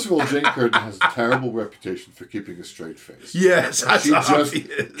walking. First of all, Jane Curtin has a terrible reputation for keeping a straight face. Yes, that's she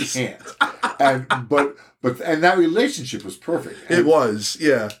obvious. Just can't. And that relationship was perfect. And it was,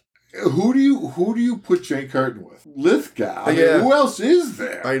 yeah. Who do you put Jane Curtin with? Lithgow. I mean, who else is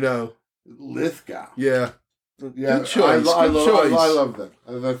there? I know. Lithgow. Yeah. Yeah. Good choice. I love them.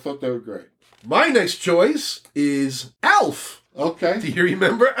 I thought they were great. My next choice is Alf. Okay. Do you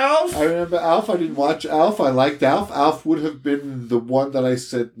remember Alf? I remember Alf. I didn't watch Alf. I liked Alf. Alf would have been the one that I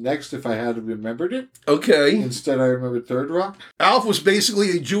said next if I had remembered it. Okay. Instead, I remembered Third Rock. Alf was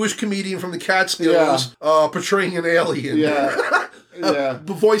basically a Jewish comedian from the Catskills portraying an alien. Yeah. Yeah.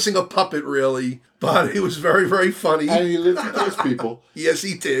 Voicing a puppet, really. But it was very, very funny. And he lived with those people. Yes,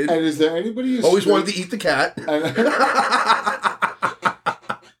 he did. And is there anybody... Always wanted to eat the cat.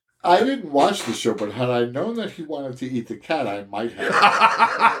 I didn't watch the show, but had I known that he wanted to eat the cat, I might have.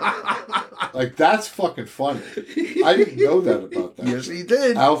 Like, that's fucking funny. I didn't know that about that. Yes, he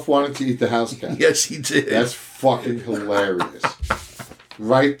did. Alf wanted to eat the house cat. Yes, he did. That's fucking hilarious.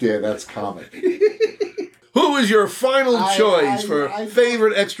 Right there, that's comic. Who is your final choice for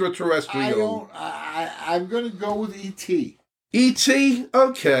favorite extraterrestrial? I'm going to go with E.T. E.T.?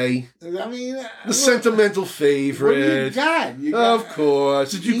 Okay. I mean... The sentimental favorite. What do you got? Of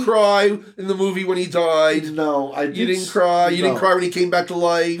course. Did you cry in the movie when he died? No, I didn't. You didn't cry? You didn't cry when he came back to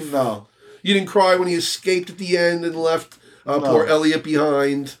life? No. You didn't cry when he escaped at the end and left poor Elliot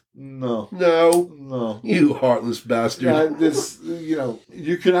behind? No. No? You heartless bastard. Yeah,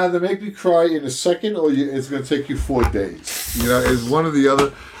 you can either make me cry in a second or it's going to take you 4 days. It's one or the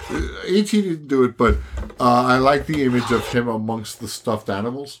other. E.T. didn't do it, but I like the image of him amongst the stuffed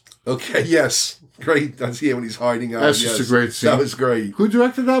animals. Okay, yes. Great. That's when he's hiding out. That's just a great scene. That was great. Who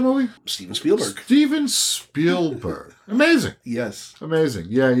directed that movie? Steven Spielberg. Steven Spielberg. Amazing. Yes. Amazing.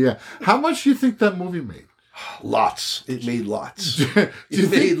 Yeah. How much do you think that movie made? Lots. It made lots. It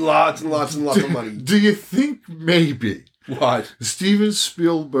made lots and lots and lots of money. Do you think maybe what? Steven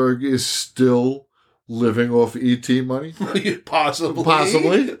Spielberg is still living off E.T. money? Possibly.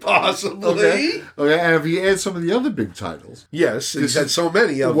 Okay, and if you add some of the other big titles. Yes, he's had so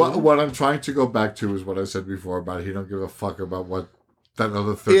many of them. What I'm trying to go back to is what I said before about he don't give a fuck about what that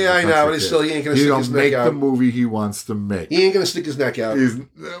other thing. Yeah, I know, but still, he ain't going to stick his neck out. He don't make the movie he wants to make. He ain't going to stick his neck out.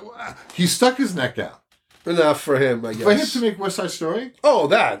 He stuck his neck out. Enough for him, I guess. For him to make West Side Story? Oh,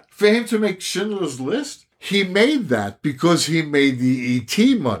 that. For him to make Schindler's List? He made that because he made the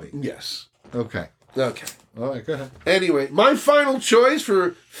E.T. money. Yes. Okay. All right, go ahead. Anyway, my final choice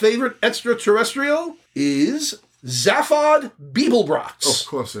for favorite extraterrestrial is Zaphod Beeblebrox. Of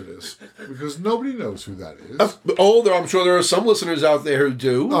course it is. Because nobody knows who that is. I'm sure there are some listeners out there who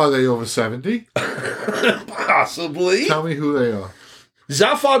do. Are they over 70? Possibly. Tell me who they are.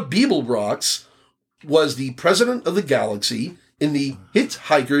 Zaphod Beeblebrox was the president of the galaxy in the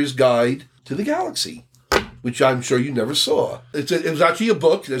Hitchhiker's Guide to the Galaxy, which I'm sure you never saw. It was actually a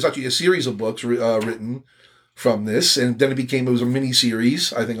book. There's actually a series of books written from this, and then it was a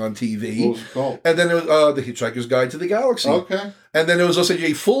mini-series, I think, on TV. What was it called? And then it was The Hitchhiker's Guide to the Galaxy. Okay. And then there was also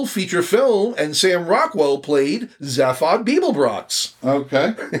a full feature film, and Sam Rockwell played Zaphod Beeblebrox.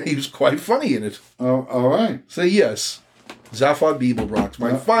 Okay. He was quite funny in it. Oh, all right. So yes, Zaphod Beeblebrox,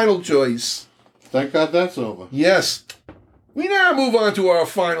 my final choice. Thank God that's over. Yes. We now move on to our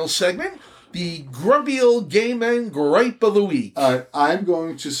final segment, the Grumpy Old Gay Men Gripe of the Week. All right. I'm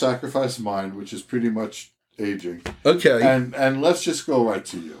going to sacrifice mine, which is pretty much aging. Okay. And let's just go right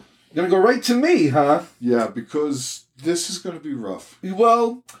to you. You're going to go right to me, huh? Yeah, because this is going to be rough.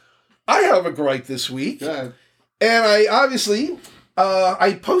 Well, I have a gripe this week. Go ahead. And I obviously,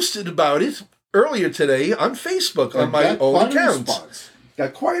 I posted about it earlier today on Facebook on my own account.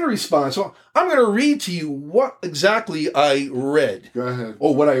 Got quite a response. So I'm going to read to you what exactly I read. Go ahead.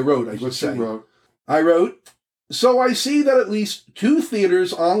 Or what I wrote, I should say. I wrote, so I see that at least 2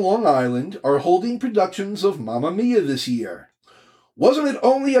 theaters on Long Island are holding productions of Mamma Mia this year. Wasn't it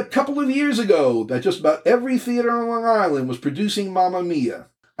only a couple of years ago that just about every theater on Long Island was producing Mamma Mia?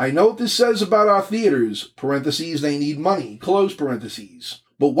 I know what this says about our theaters, parentheses, they need money, close parentheses.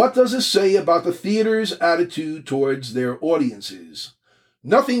 But what does this say about the theater's attitude towards their audiences?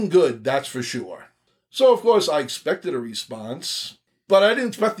 Nothing good, that's for sure. So, of course, I expected a response, but I didn't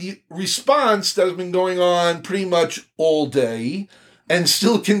expect the response that has been going on pretty much all day and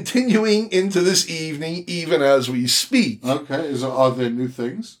still continuing into this evening, even as we speak. Okay, are there new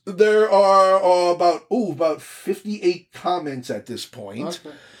things? There are about 58 comments at this point.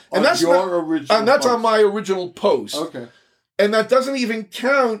 Okay. And that's on my original post. Okay. And that doesn't even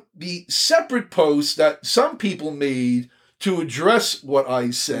count the separate posts that some people made to address what I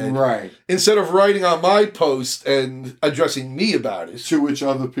said. Right. Instead of writing on my post and addressing me about it. To which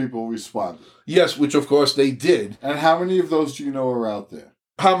other people responded. Yes, which of course they did. And how many of those do you know are out there?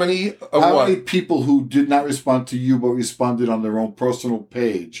 How many many people who did not respond to you but responded on their own personal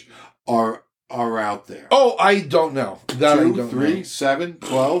page are out there? Oh, I don't know. That 2, 3, 7,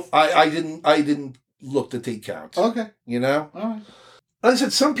 12? I didn't look to take count. Okay. You know? All right. I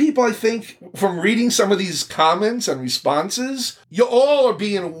said, some people, I think, from reading some of these comments and responses, you all are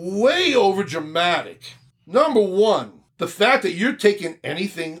being way over dramatic. Number one, the fact that you're taking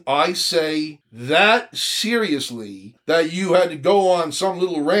anything I say that seriously, that you had to go on some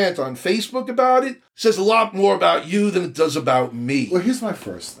little rant on Facebook about it, says a lot more about you than it does about me. Well, here's my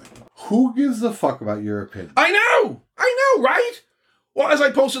first thing. Who gives a fuck about your opinion? I know, right? Well, as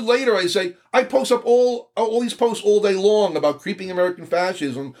I posted later, I say, I post up all these posts all day long about creeping American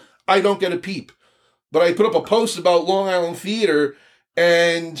fascism. I don't get a peep. But I put up a post about Long Island Theater,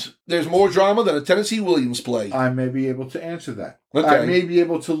 and there's more drama than a Tennessee Williams play. I may be able to answer that. Okay. I may be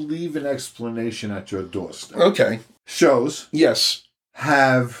able to leave an explanation at your doorstep. Okay. Shows. Yes.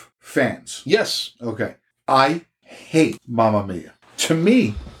 Have fans. Yes. Okay. I hate Mamma Mia. To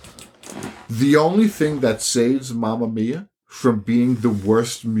me, the only thing that saves Mamma Mia from being the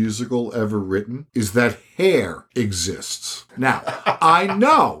worst musical ever written is that Hair exists. Now, I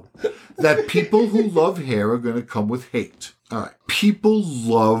know that people who love Hair are going to come with hate. All right. People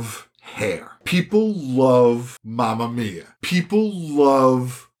love Hair. People love Mamma Mia. People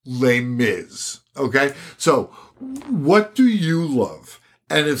love Les Mis. Okay? So, what do you love?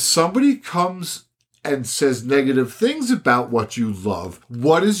 And if somebody comes and says negative things about what you love,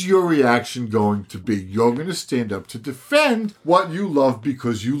 what is your reaction going to be? You're going to stand up to defend what you love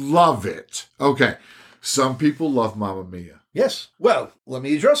because you love it. Okay. Some people love Mamma Mia. Yes. Well, let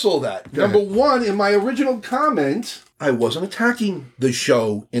me address all that. Number one, in my original comment, I wasn't attacking the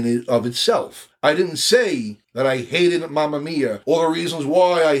show in and of itself. I didn't say that I hated Mamma Mia or the reasons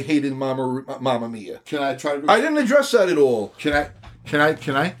why I hated Mamma Mia. Can I try to... I didn't address that at all. Can I?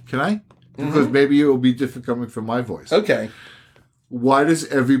 Because maybe it will be different coming from my voice. Okay. Why does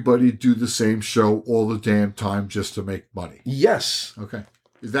everybody do the same show all the damn time just to make money? Yes. Okay.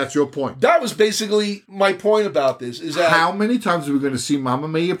 Is that your point? That was basically my point about this. Is that how many times are we going to see Mamma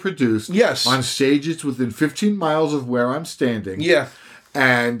Mia produced? Yes. On stages within 15 miles of where I'm standing? Yeah.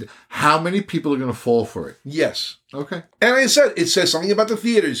 And how many people are going to fall for it? Yes. Okay. And I said, it says something about the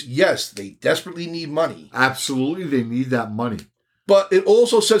theaters. Yes, they desperately need money. Absolutely, they need that money. But it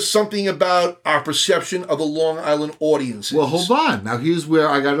also says something about our perception of the Long Island audiences. Well, hold on. Now, here's where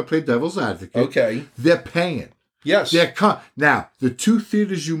I got to play devil's advocate. Okay. They're paying. Yes. Now, the 2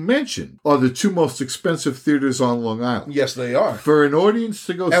 theaters you mentioned are the 2 most expensive theaters on Long Island. Yes, they are. For an audience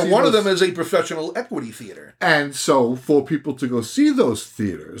to go see and one of them is a professional equity theater. And so, for people to go see those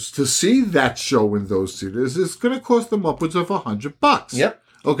theaters, to see that show in those theaters, it's going to cost them upwards of $100. Yep.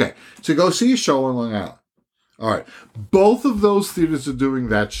 Okay. To go see a show on Long Island. All right. Both of those theaters are doing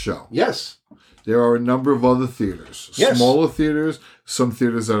that show. Yes. there are a number of other theaters. Yes. Smaller theaters, some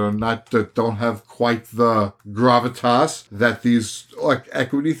theaters that don't have quite the gravitas that these like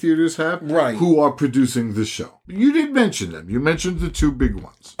equity theaters have, Right. who are producing the show. You did mention them. You mentioned the two big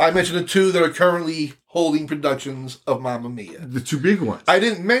ones. I mentioned the two that are currently holding productions of Mamma Mia. The two big ones. I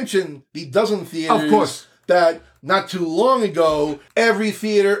didn't mention the dozen theaters Of course. that not too long ago, every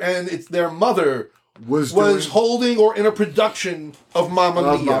theater and it's their mother was holding or in a production of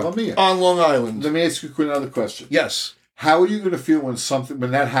Mamma Mia on Long Island. Let me ask you another question. Yes. How are you going to feel when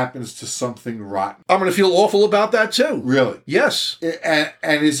that happens to something rotten? I'm going to feel awful about that too. Really? Yes.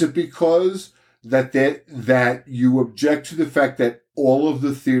 And is it because that you object to the fact that all of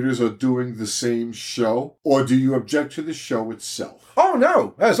the theaters are doing the same show, or do you object to the show itself? Oh,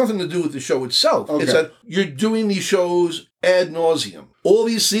 no. That has nothing to do with the show itself. Okay. It's that you're doing these shows ad nauseum. All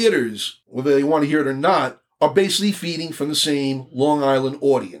these theaters, whether they want to hear it or not, are basically feeding from the same Long Island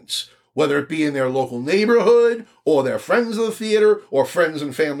audience, whether it be in their local neighborhood or their friends of the theater or friends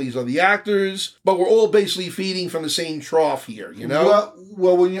and families of the actors. But we're all basically feeding from the same trough here, you know?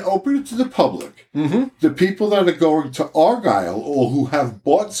 Well, when you open it to the public, the people that are going to Argyle or who have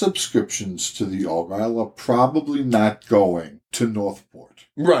bought subscriptions to the Argyle are probably not going to Northport.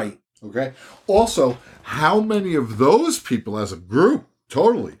 Right. Okay? Also, how many of those people as a group,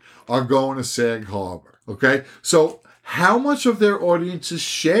 totally, are going to Sag Harbor? Okay? So, how much of their audience is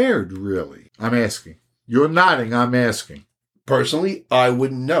shared, really? I'm asking. You're nodding, I'm asking. Personally, I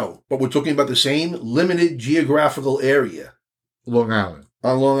wouldn't know. But we're talking about the same limited geographical area. Long Island.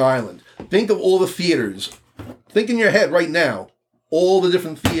 On Long Island. Think of all the theaters. Think in your head right now. All the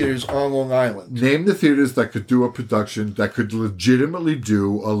different theaters on Long Island. Name the theaters that could do a production that could legitimately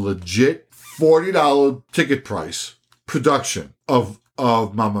do a legit $40 ticket price production of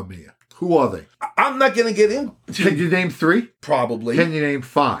Mamma Mia. Who are they? I'm not going to get in. Can you name 3? Probably. Can you name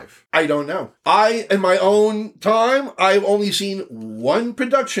 5? I don't know. In my own time, I've only seen one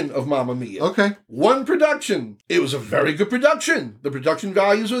production of Mamma Mia. Okay. One production. It was a very good production. The production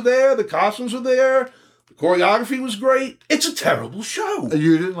values were there. The costumes were there. The choreography was great. It's a terrible show.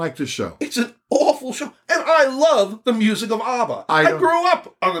 You didn't like the show. It's an awful show. And I love the music of ABBA. I grew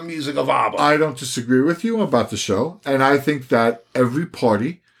up on the music of ABBA. I don't disagree with you about the show. And I think that every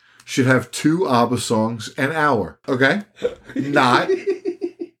party should have 2 ABBA songs an hour. Okay? Not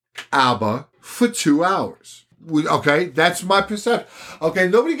ABBA for 2 hours. Okay? That's my perception. Okay?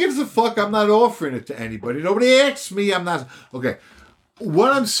 Nobody gives a fuck. I'm not offering it to anybody. Nobody asks me. I'm not. Okay.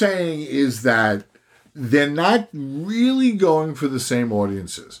 What I'm saying is that they're not really going for the same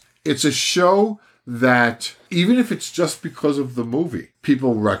audiences. It's a show that, even if it's just because of the movie,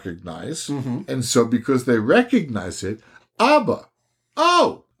 people recognize. And so because they recognize it, ABBA.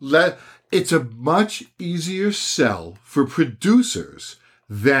 It's a much easier sell for producers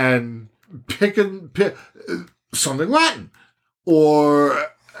than pick something Latin or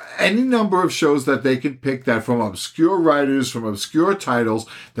any number of shows that they can pick that from obscure writers, from obscure titles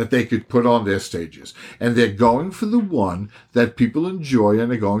that they could put on their stages. And they're going for the one that people enjoy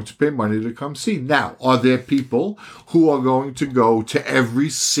and they're going to pay money to come see. Now, are there people who are going to go to every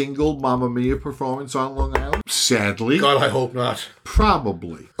single Mamma Mia performance on Long Island? Sadly. God, I hope not.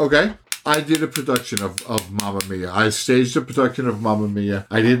 Probably. Okay? I did a production of Mamma Mia. I staged a production of Mamma Mia.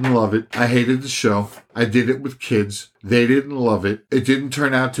 I didn't love it. I hated the show. I did it with kids. They didn't love it. It didn't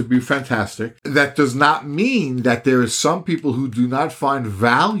turn out to be fantastic. That does not mean that there are some people who do not find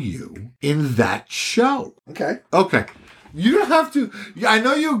value in that show. Okay. You don't have to. I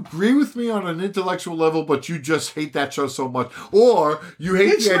know you agree with me on an intellectual level, but you just hate that show so much. Or you hate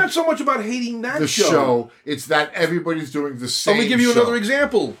It's not so much about hating that show. It's that everybody's doing the same Let me give you show. another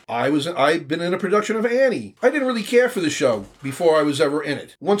example. I've been in a production of Annie. I didn't really care for the show before I was ever in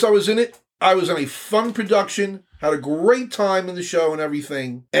it. Once I was in it, I was in a fun production, had a great time in the show and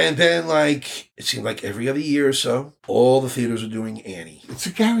everything. And then, it seemed like every other year or so, all the theaters are doing Annie. It's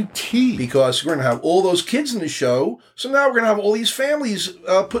a guarantee. Because we're going to have all those kids in the show, so now we're going to have all these families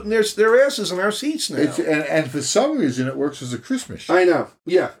putting their asses in our seats now. And for some reason, it works as a Christmas show. I know.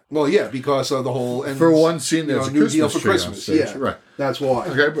 Yeah. Well, yeah, because of the whole... And, for one scene, there's a new Christmas deal for tree Christmas. on stage. Yeah, right. That's why.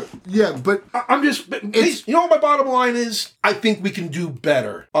 Okay, but I'm just... You know what my bottom line is? I think we can do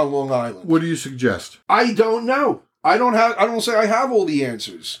better on Long Island. What do you suggest? I don't know. I don't say I have all the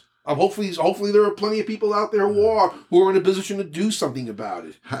answers. Hopefully there are plenty of people out there who are in a position to do something about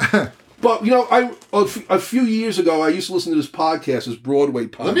it. But, a few years ago, I used to listen to this podcast, this Broadway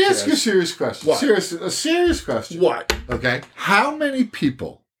podcast. Let me ask you a serious question. What? A serious question. What? Okay. How many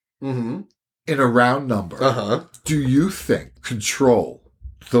people, in a round number, do you think control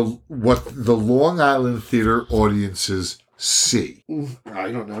what the Long Island theater audiences see?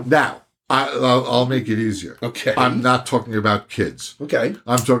 I don't know. Now, I'll make it easier. Okay. I'm not talking about kids. Okay.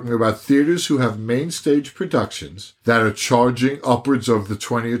 I'm talking about theaters who have main stage productions that are charging upwards of the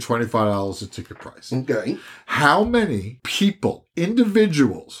 $20 or $25 a ticket price. Okay. How many people,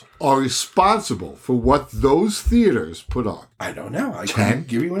 individuals, are responsible for what those theaters put on? I don't know. I 10? can't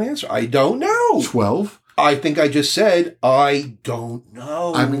give you an answer. I don't know. 12? I think I just said, I don't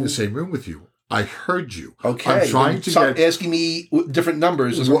know. I'm in the same room with you. I heard you. Okay. I'm trying to Stop get... asking me different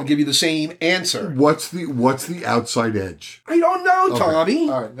numbers. I'm going to give you the same answer. What's the outside edge? I don't know, Tommy.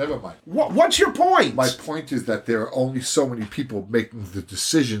 All right, never mind. What's your point? My point is that there are only so many people making the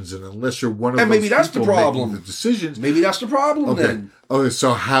decisions, and unless you're one of And those maybe that's people the problem. making the decisions... Maybe that's the problem then. Okay,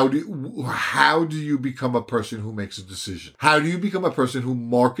 so how do you become a person who makes a decision? How do you become a person who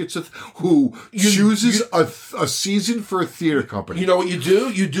markets who chooses a season for a theater company? You know what you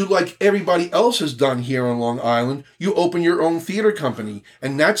do? You do like everybody else has done here on Long Island. You open your own theater company.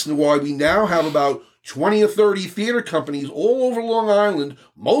 And that's why we now have about 20 or 30 theater companies all over Long Island,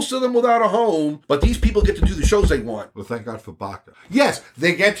 most of them without a home, but these people get to do the shows they want. Well, thank God for Baca. Yes,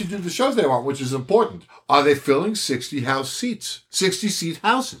 they get to do the shows they want, which is important. Are they filling 60-seat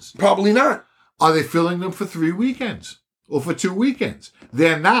houses? Probably not. Are they filling them for 3 weekends or for 2 weekends?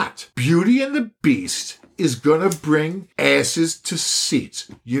 They're not. Beauty and the Beast is going to bring asses to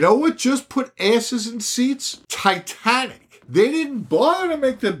seats. You know what just put asses in seats? Titanic. They didn't bother to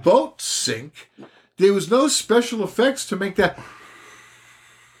make the boat sink. There was no special effects to make that.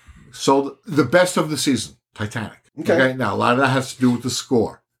 So the best of the season, Titanic. Okay. Now, a lot of that has to do with the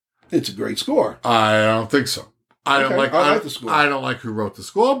score. It's a great score. I don't think so. I like the score. I don't like who wrote the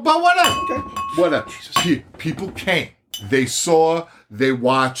score, but whatever. Okay. Whatever. People came. They saw, they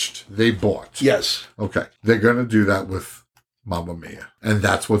watched, they bought. Yes. Okay. They're going to do that with Mamma Mia. And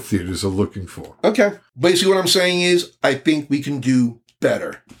that's what theaters are looking for. Okay. Basically what I'm saying is, I think we can do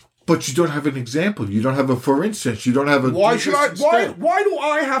better. But you don't have an example. You don't have a for instance. You don't have a... Why do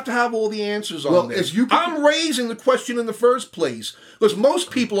I have to have all the answers on this? I'm raising the question in the first place. Because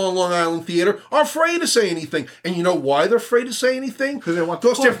most people on Long Island Theater are afraid to say anything. And you know why they're afraid to say anything? Because they want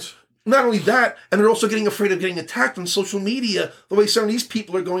the points. Not only that, and they're also getting afraid of getting attacked on social media. The way some of these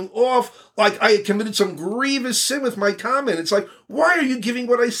people are going off, like I had committed some grievous sin with my comment. It's like, why are you giving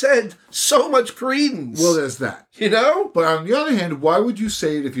what I said so much credence? Well, there's that. You know? But on the other hand, why would you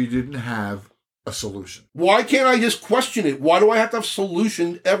say it if you didn't have a solution? Why can't I just question it? Why do I have to have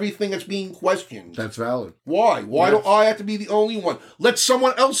solution everything that's being questioned? That's valid. Why? Why do I have to be the only one? Let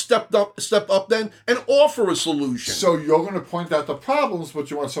someone else step up then and offer a solution. So you're going to point out the problems,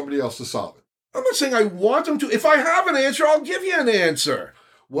 but you want somebody else to solve it. I'm not saying I want them to. If I have an answer, I'll give you an answer.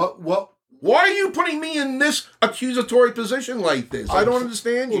 Why are you putting me in this accusatory position like this? I don't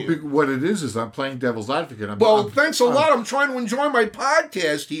understand you. What it is I'm playing devil's advocate. Thanks a lot. I'm trying to enjoy my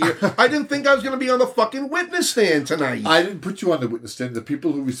podcast here. I didn't think I was going to be on the fucking witness stand tonight. I didn't put you on the witness stand. The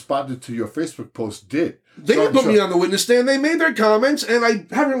people who responded to your Facebook post did. They didn't put me on the witness stand. They made their comments, and I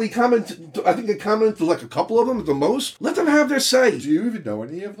haven't really commented. I think I commented to like a couple of them at the most. Let them have their say. Do you even know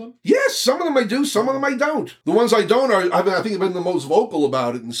any of them? Yes, some of them I do. Some of them I don't. The ones I don't are, I think, I've been the most vocal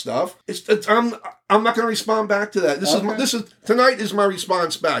about it and stuff. I'm not going to respond back to that. Tonight is my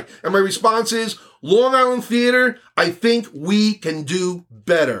response back, and my response is Long Island Theater. I think we can do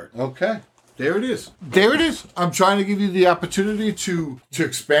better. Okay, there it is. There it is. I'm trying to give you the opportunity to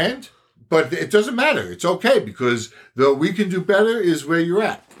expand. But it doesn't matter. It's okay because the we can do better is where you're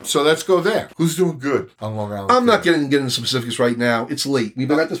at. So let's go there. Who's doing good on Long Island? I'm not getting into specifics right now. It's late. We've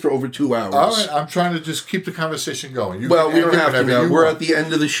been at this for over 2 hours. All right. I'm trying to just keep the conversation going. We don't have to now. We're at the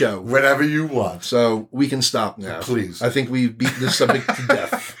end of the show. Whatever you want. So we can stop now. Please. I think we've beaten this subject to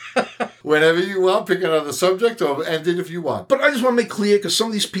death. Whenever you want, pick another subject or end it if you want. But I just want to make clear, because some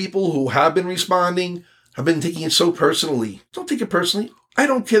of these people who have been responding have been taking it so personally. Don't take it personally. I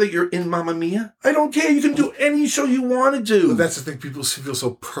don't care that you're in Mamma Mia. I don't care. You can do any show you want to do. Well, that's the thing. People feel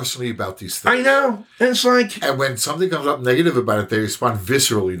so personally about these things. I know. And it's like... And when something comes up negative about it, they respond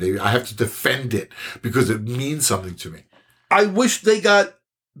viscerally. I have to defend it because it means something to me. I wish they got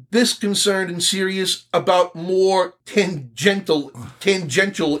this concerned and serious about more tangential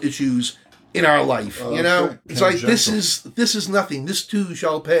issues in our life. You know? It's like, this is nothing. This too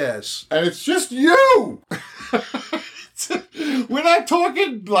shall pass. And it's just you! We're not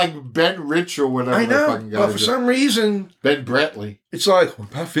talking like Ben Rich or whatever. I know, but for some reason... Ben Brantley. It's like, when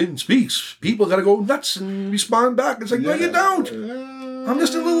Pat Finn speaks, people got to go nuts and respond back. It's like, no, you don't. I'm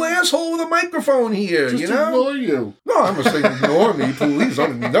just a little asshole with a microphone here, just ignore you. No, I'm not saying ignore me, please.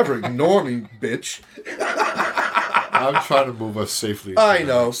 Don't never ignore me, bitch. I'm trying to move us safely. I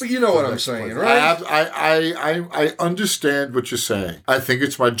know, but you know what I'm saying, right? I understand what you're saying. I think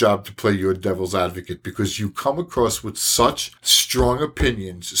it's my job to play your devil's advocate because you come across with such strong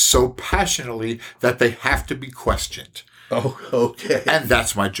opinions so passionately that they have to be questioned. Oh, okay. And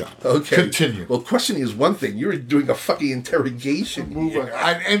that's my job. Okay. Continue. Well, questioning is one thing. You're doing a fucking interrogation.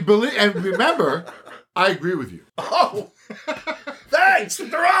 And remember, I agree with you. Oh, thanks.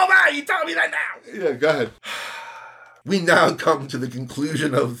 They're all right. You told me that now. Yeah, go ahead. We now come to the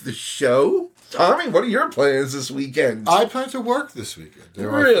conclusion of the show. Tommy, what are your plans this weekend? I plan to work this weekend.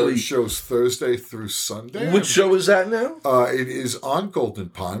 There are shows Thursday through Sunday. Which show is that now? It is on Golden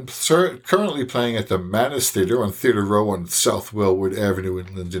Pond, currently playing at the Manus Theater on Theater Row on South Wellwood Avenue in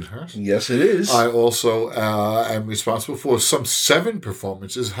Lindenhurst. Yes, it is. I also am responsible for some 7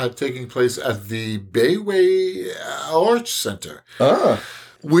 performances taking place at the Bayway Arts Center.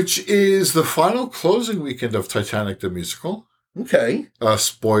 Which is the final closing weekend of Titanic the Musical. Okay.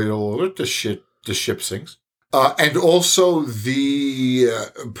 Spoiler alert, the ship sinks. And also the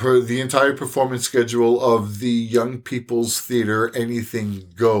entire performance schedule of the Young People's Theater Anything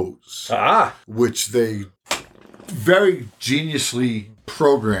Goes. Which they very geniusly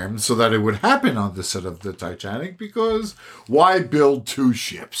programmed so that it would happen on the set of the Titanic because why build 2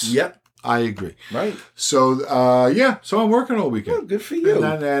 ships? Yep. I agree. Right. So, so I'm working all weekend. Oh, good for you.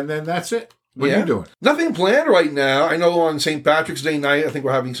 And then that's it. What are you doing? Nothing planned right now. I know on St. Patrick's Day night, I think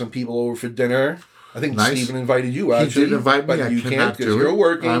we're having some people over for dinner. I think Stephen invited you, actually. He did invite me. But you can't because you're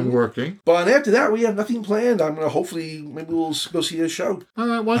working. I'm working. But after that, we have nothing planned. I'm going to hopefully, maybe we'll go see a show. All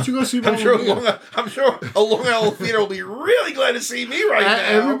right, why don't you go see I'm sure a Long Island Theater will be really glad to see me right now.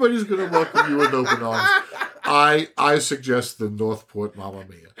 Everybody's going to welcome you with open arms. I suggest the Northport Mamma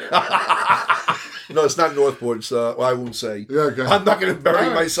Mia. No, it's not Northport. It's, I won't say. Yeah, okay. I'm not going to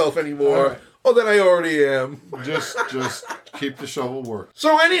bury myself anymore. Right. Oh, then I already am. Just keep the shovel work.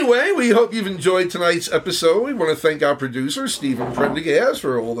 So anyway, we hope you've enjoyed tonight's episode. We want to thank our producer, Stephen Prendergast,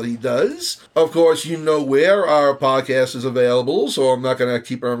 for all that he does. Of course, you know where our podcast is available, so I'm not going to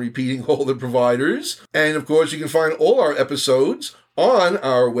keep on repeating all the providers. And of course, you can find all our episodes on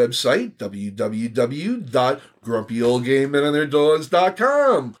our website,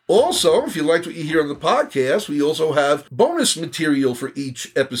 www.grumpyoldgamenandtheirdogs.com. Also, if you liked what you hear on the podcast, we also have bonus material for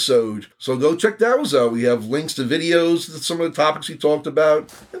each episode. So go check those out. We have links to videos, to some of the topics we talked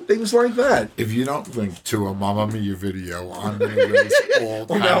about, and things like that. If you don't link to a Mamma Mia video, I'm going to raise all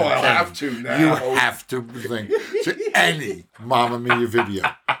well, now I'll have to now. You have to link to any Mamma Mia video.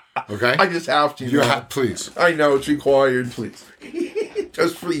 Okay? I just have to. Please. I know, it's required. Please.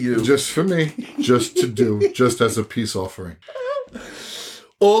 Just for you. Just for me. Just as a peace offering.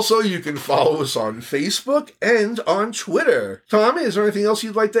 Also, you can follow us on Facebook and on Twitter. Tommy, is there anything else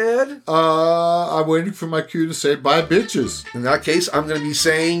you'd like to add? I'm waiting for my cue to say bye, bitches. In that case, I'm going to be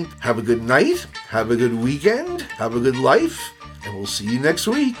saying have a good night, have a good weekend, have a good life, and we'll see you next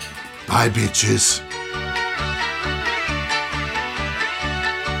week. Bye, bitches.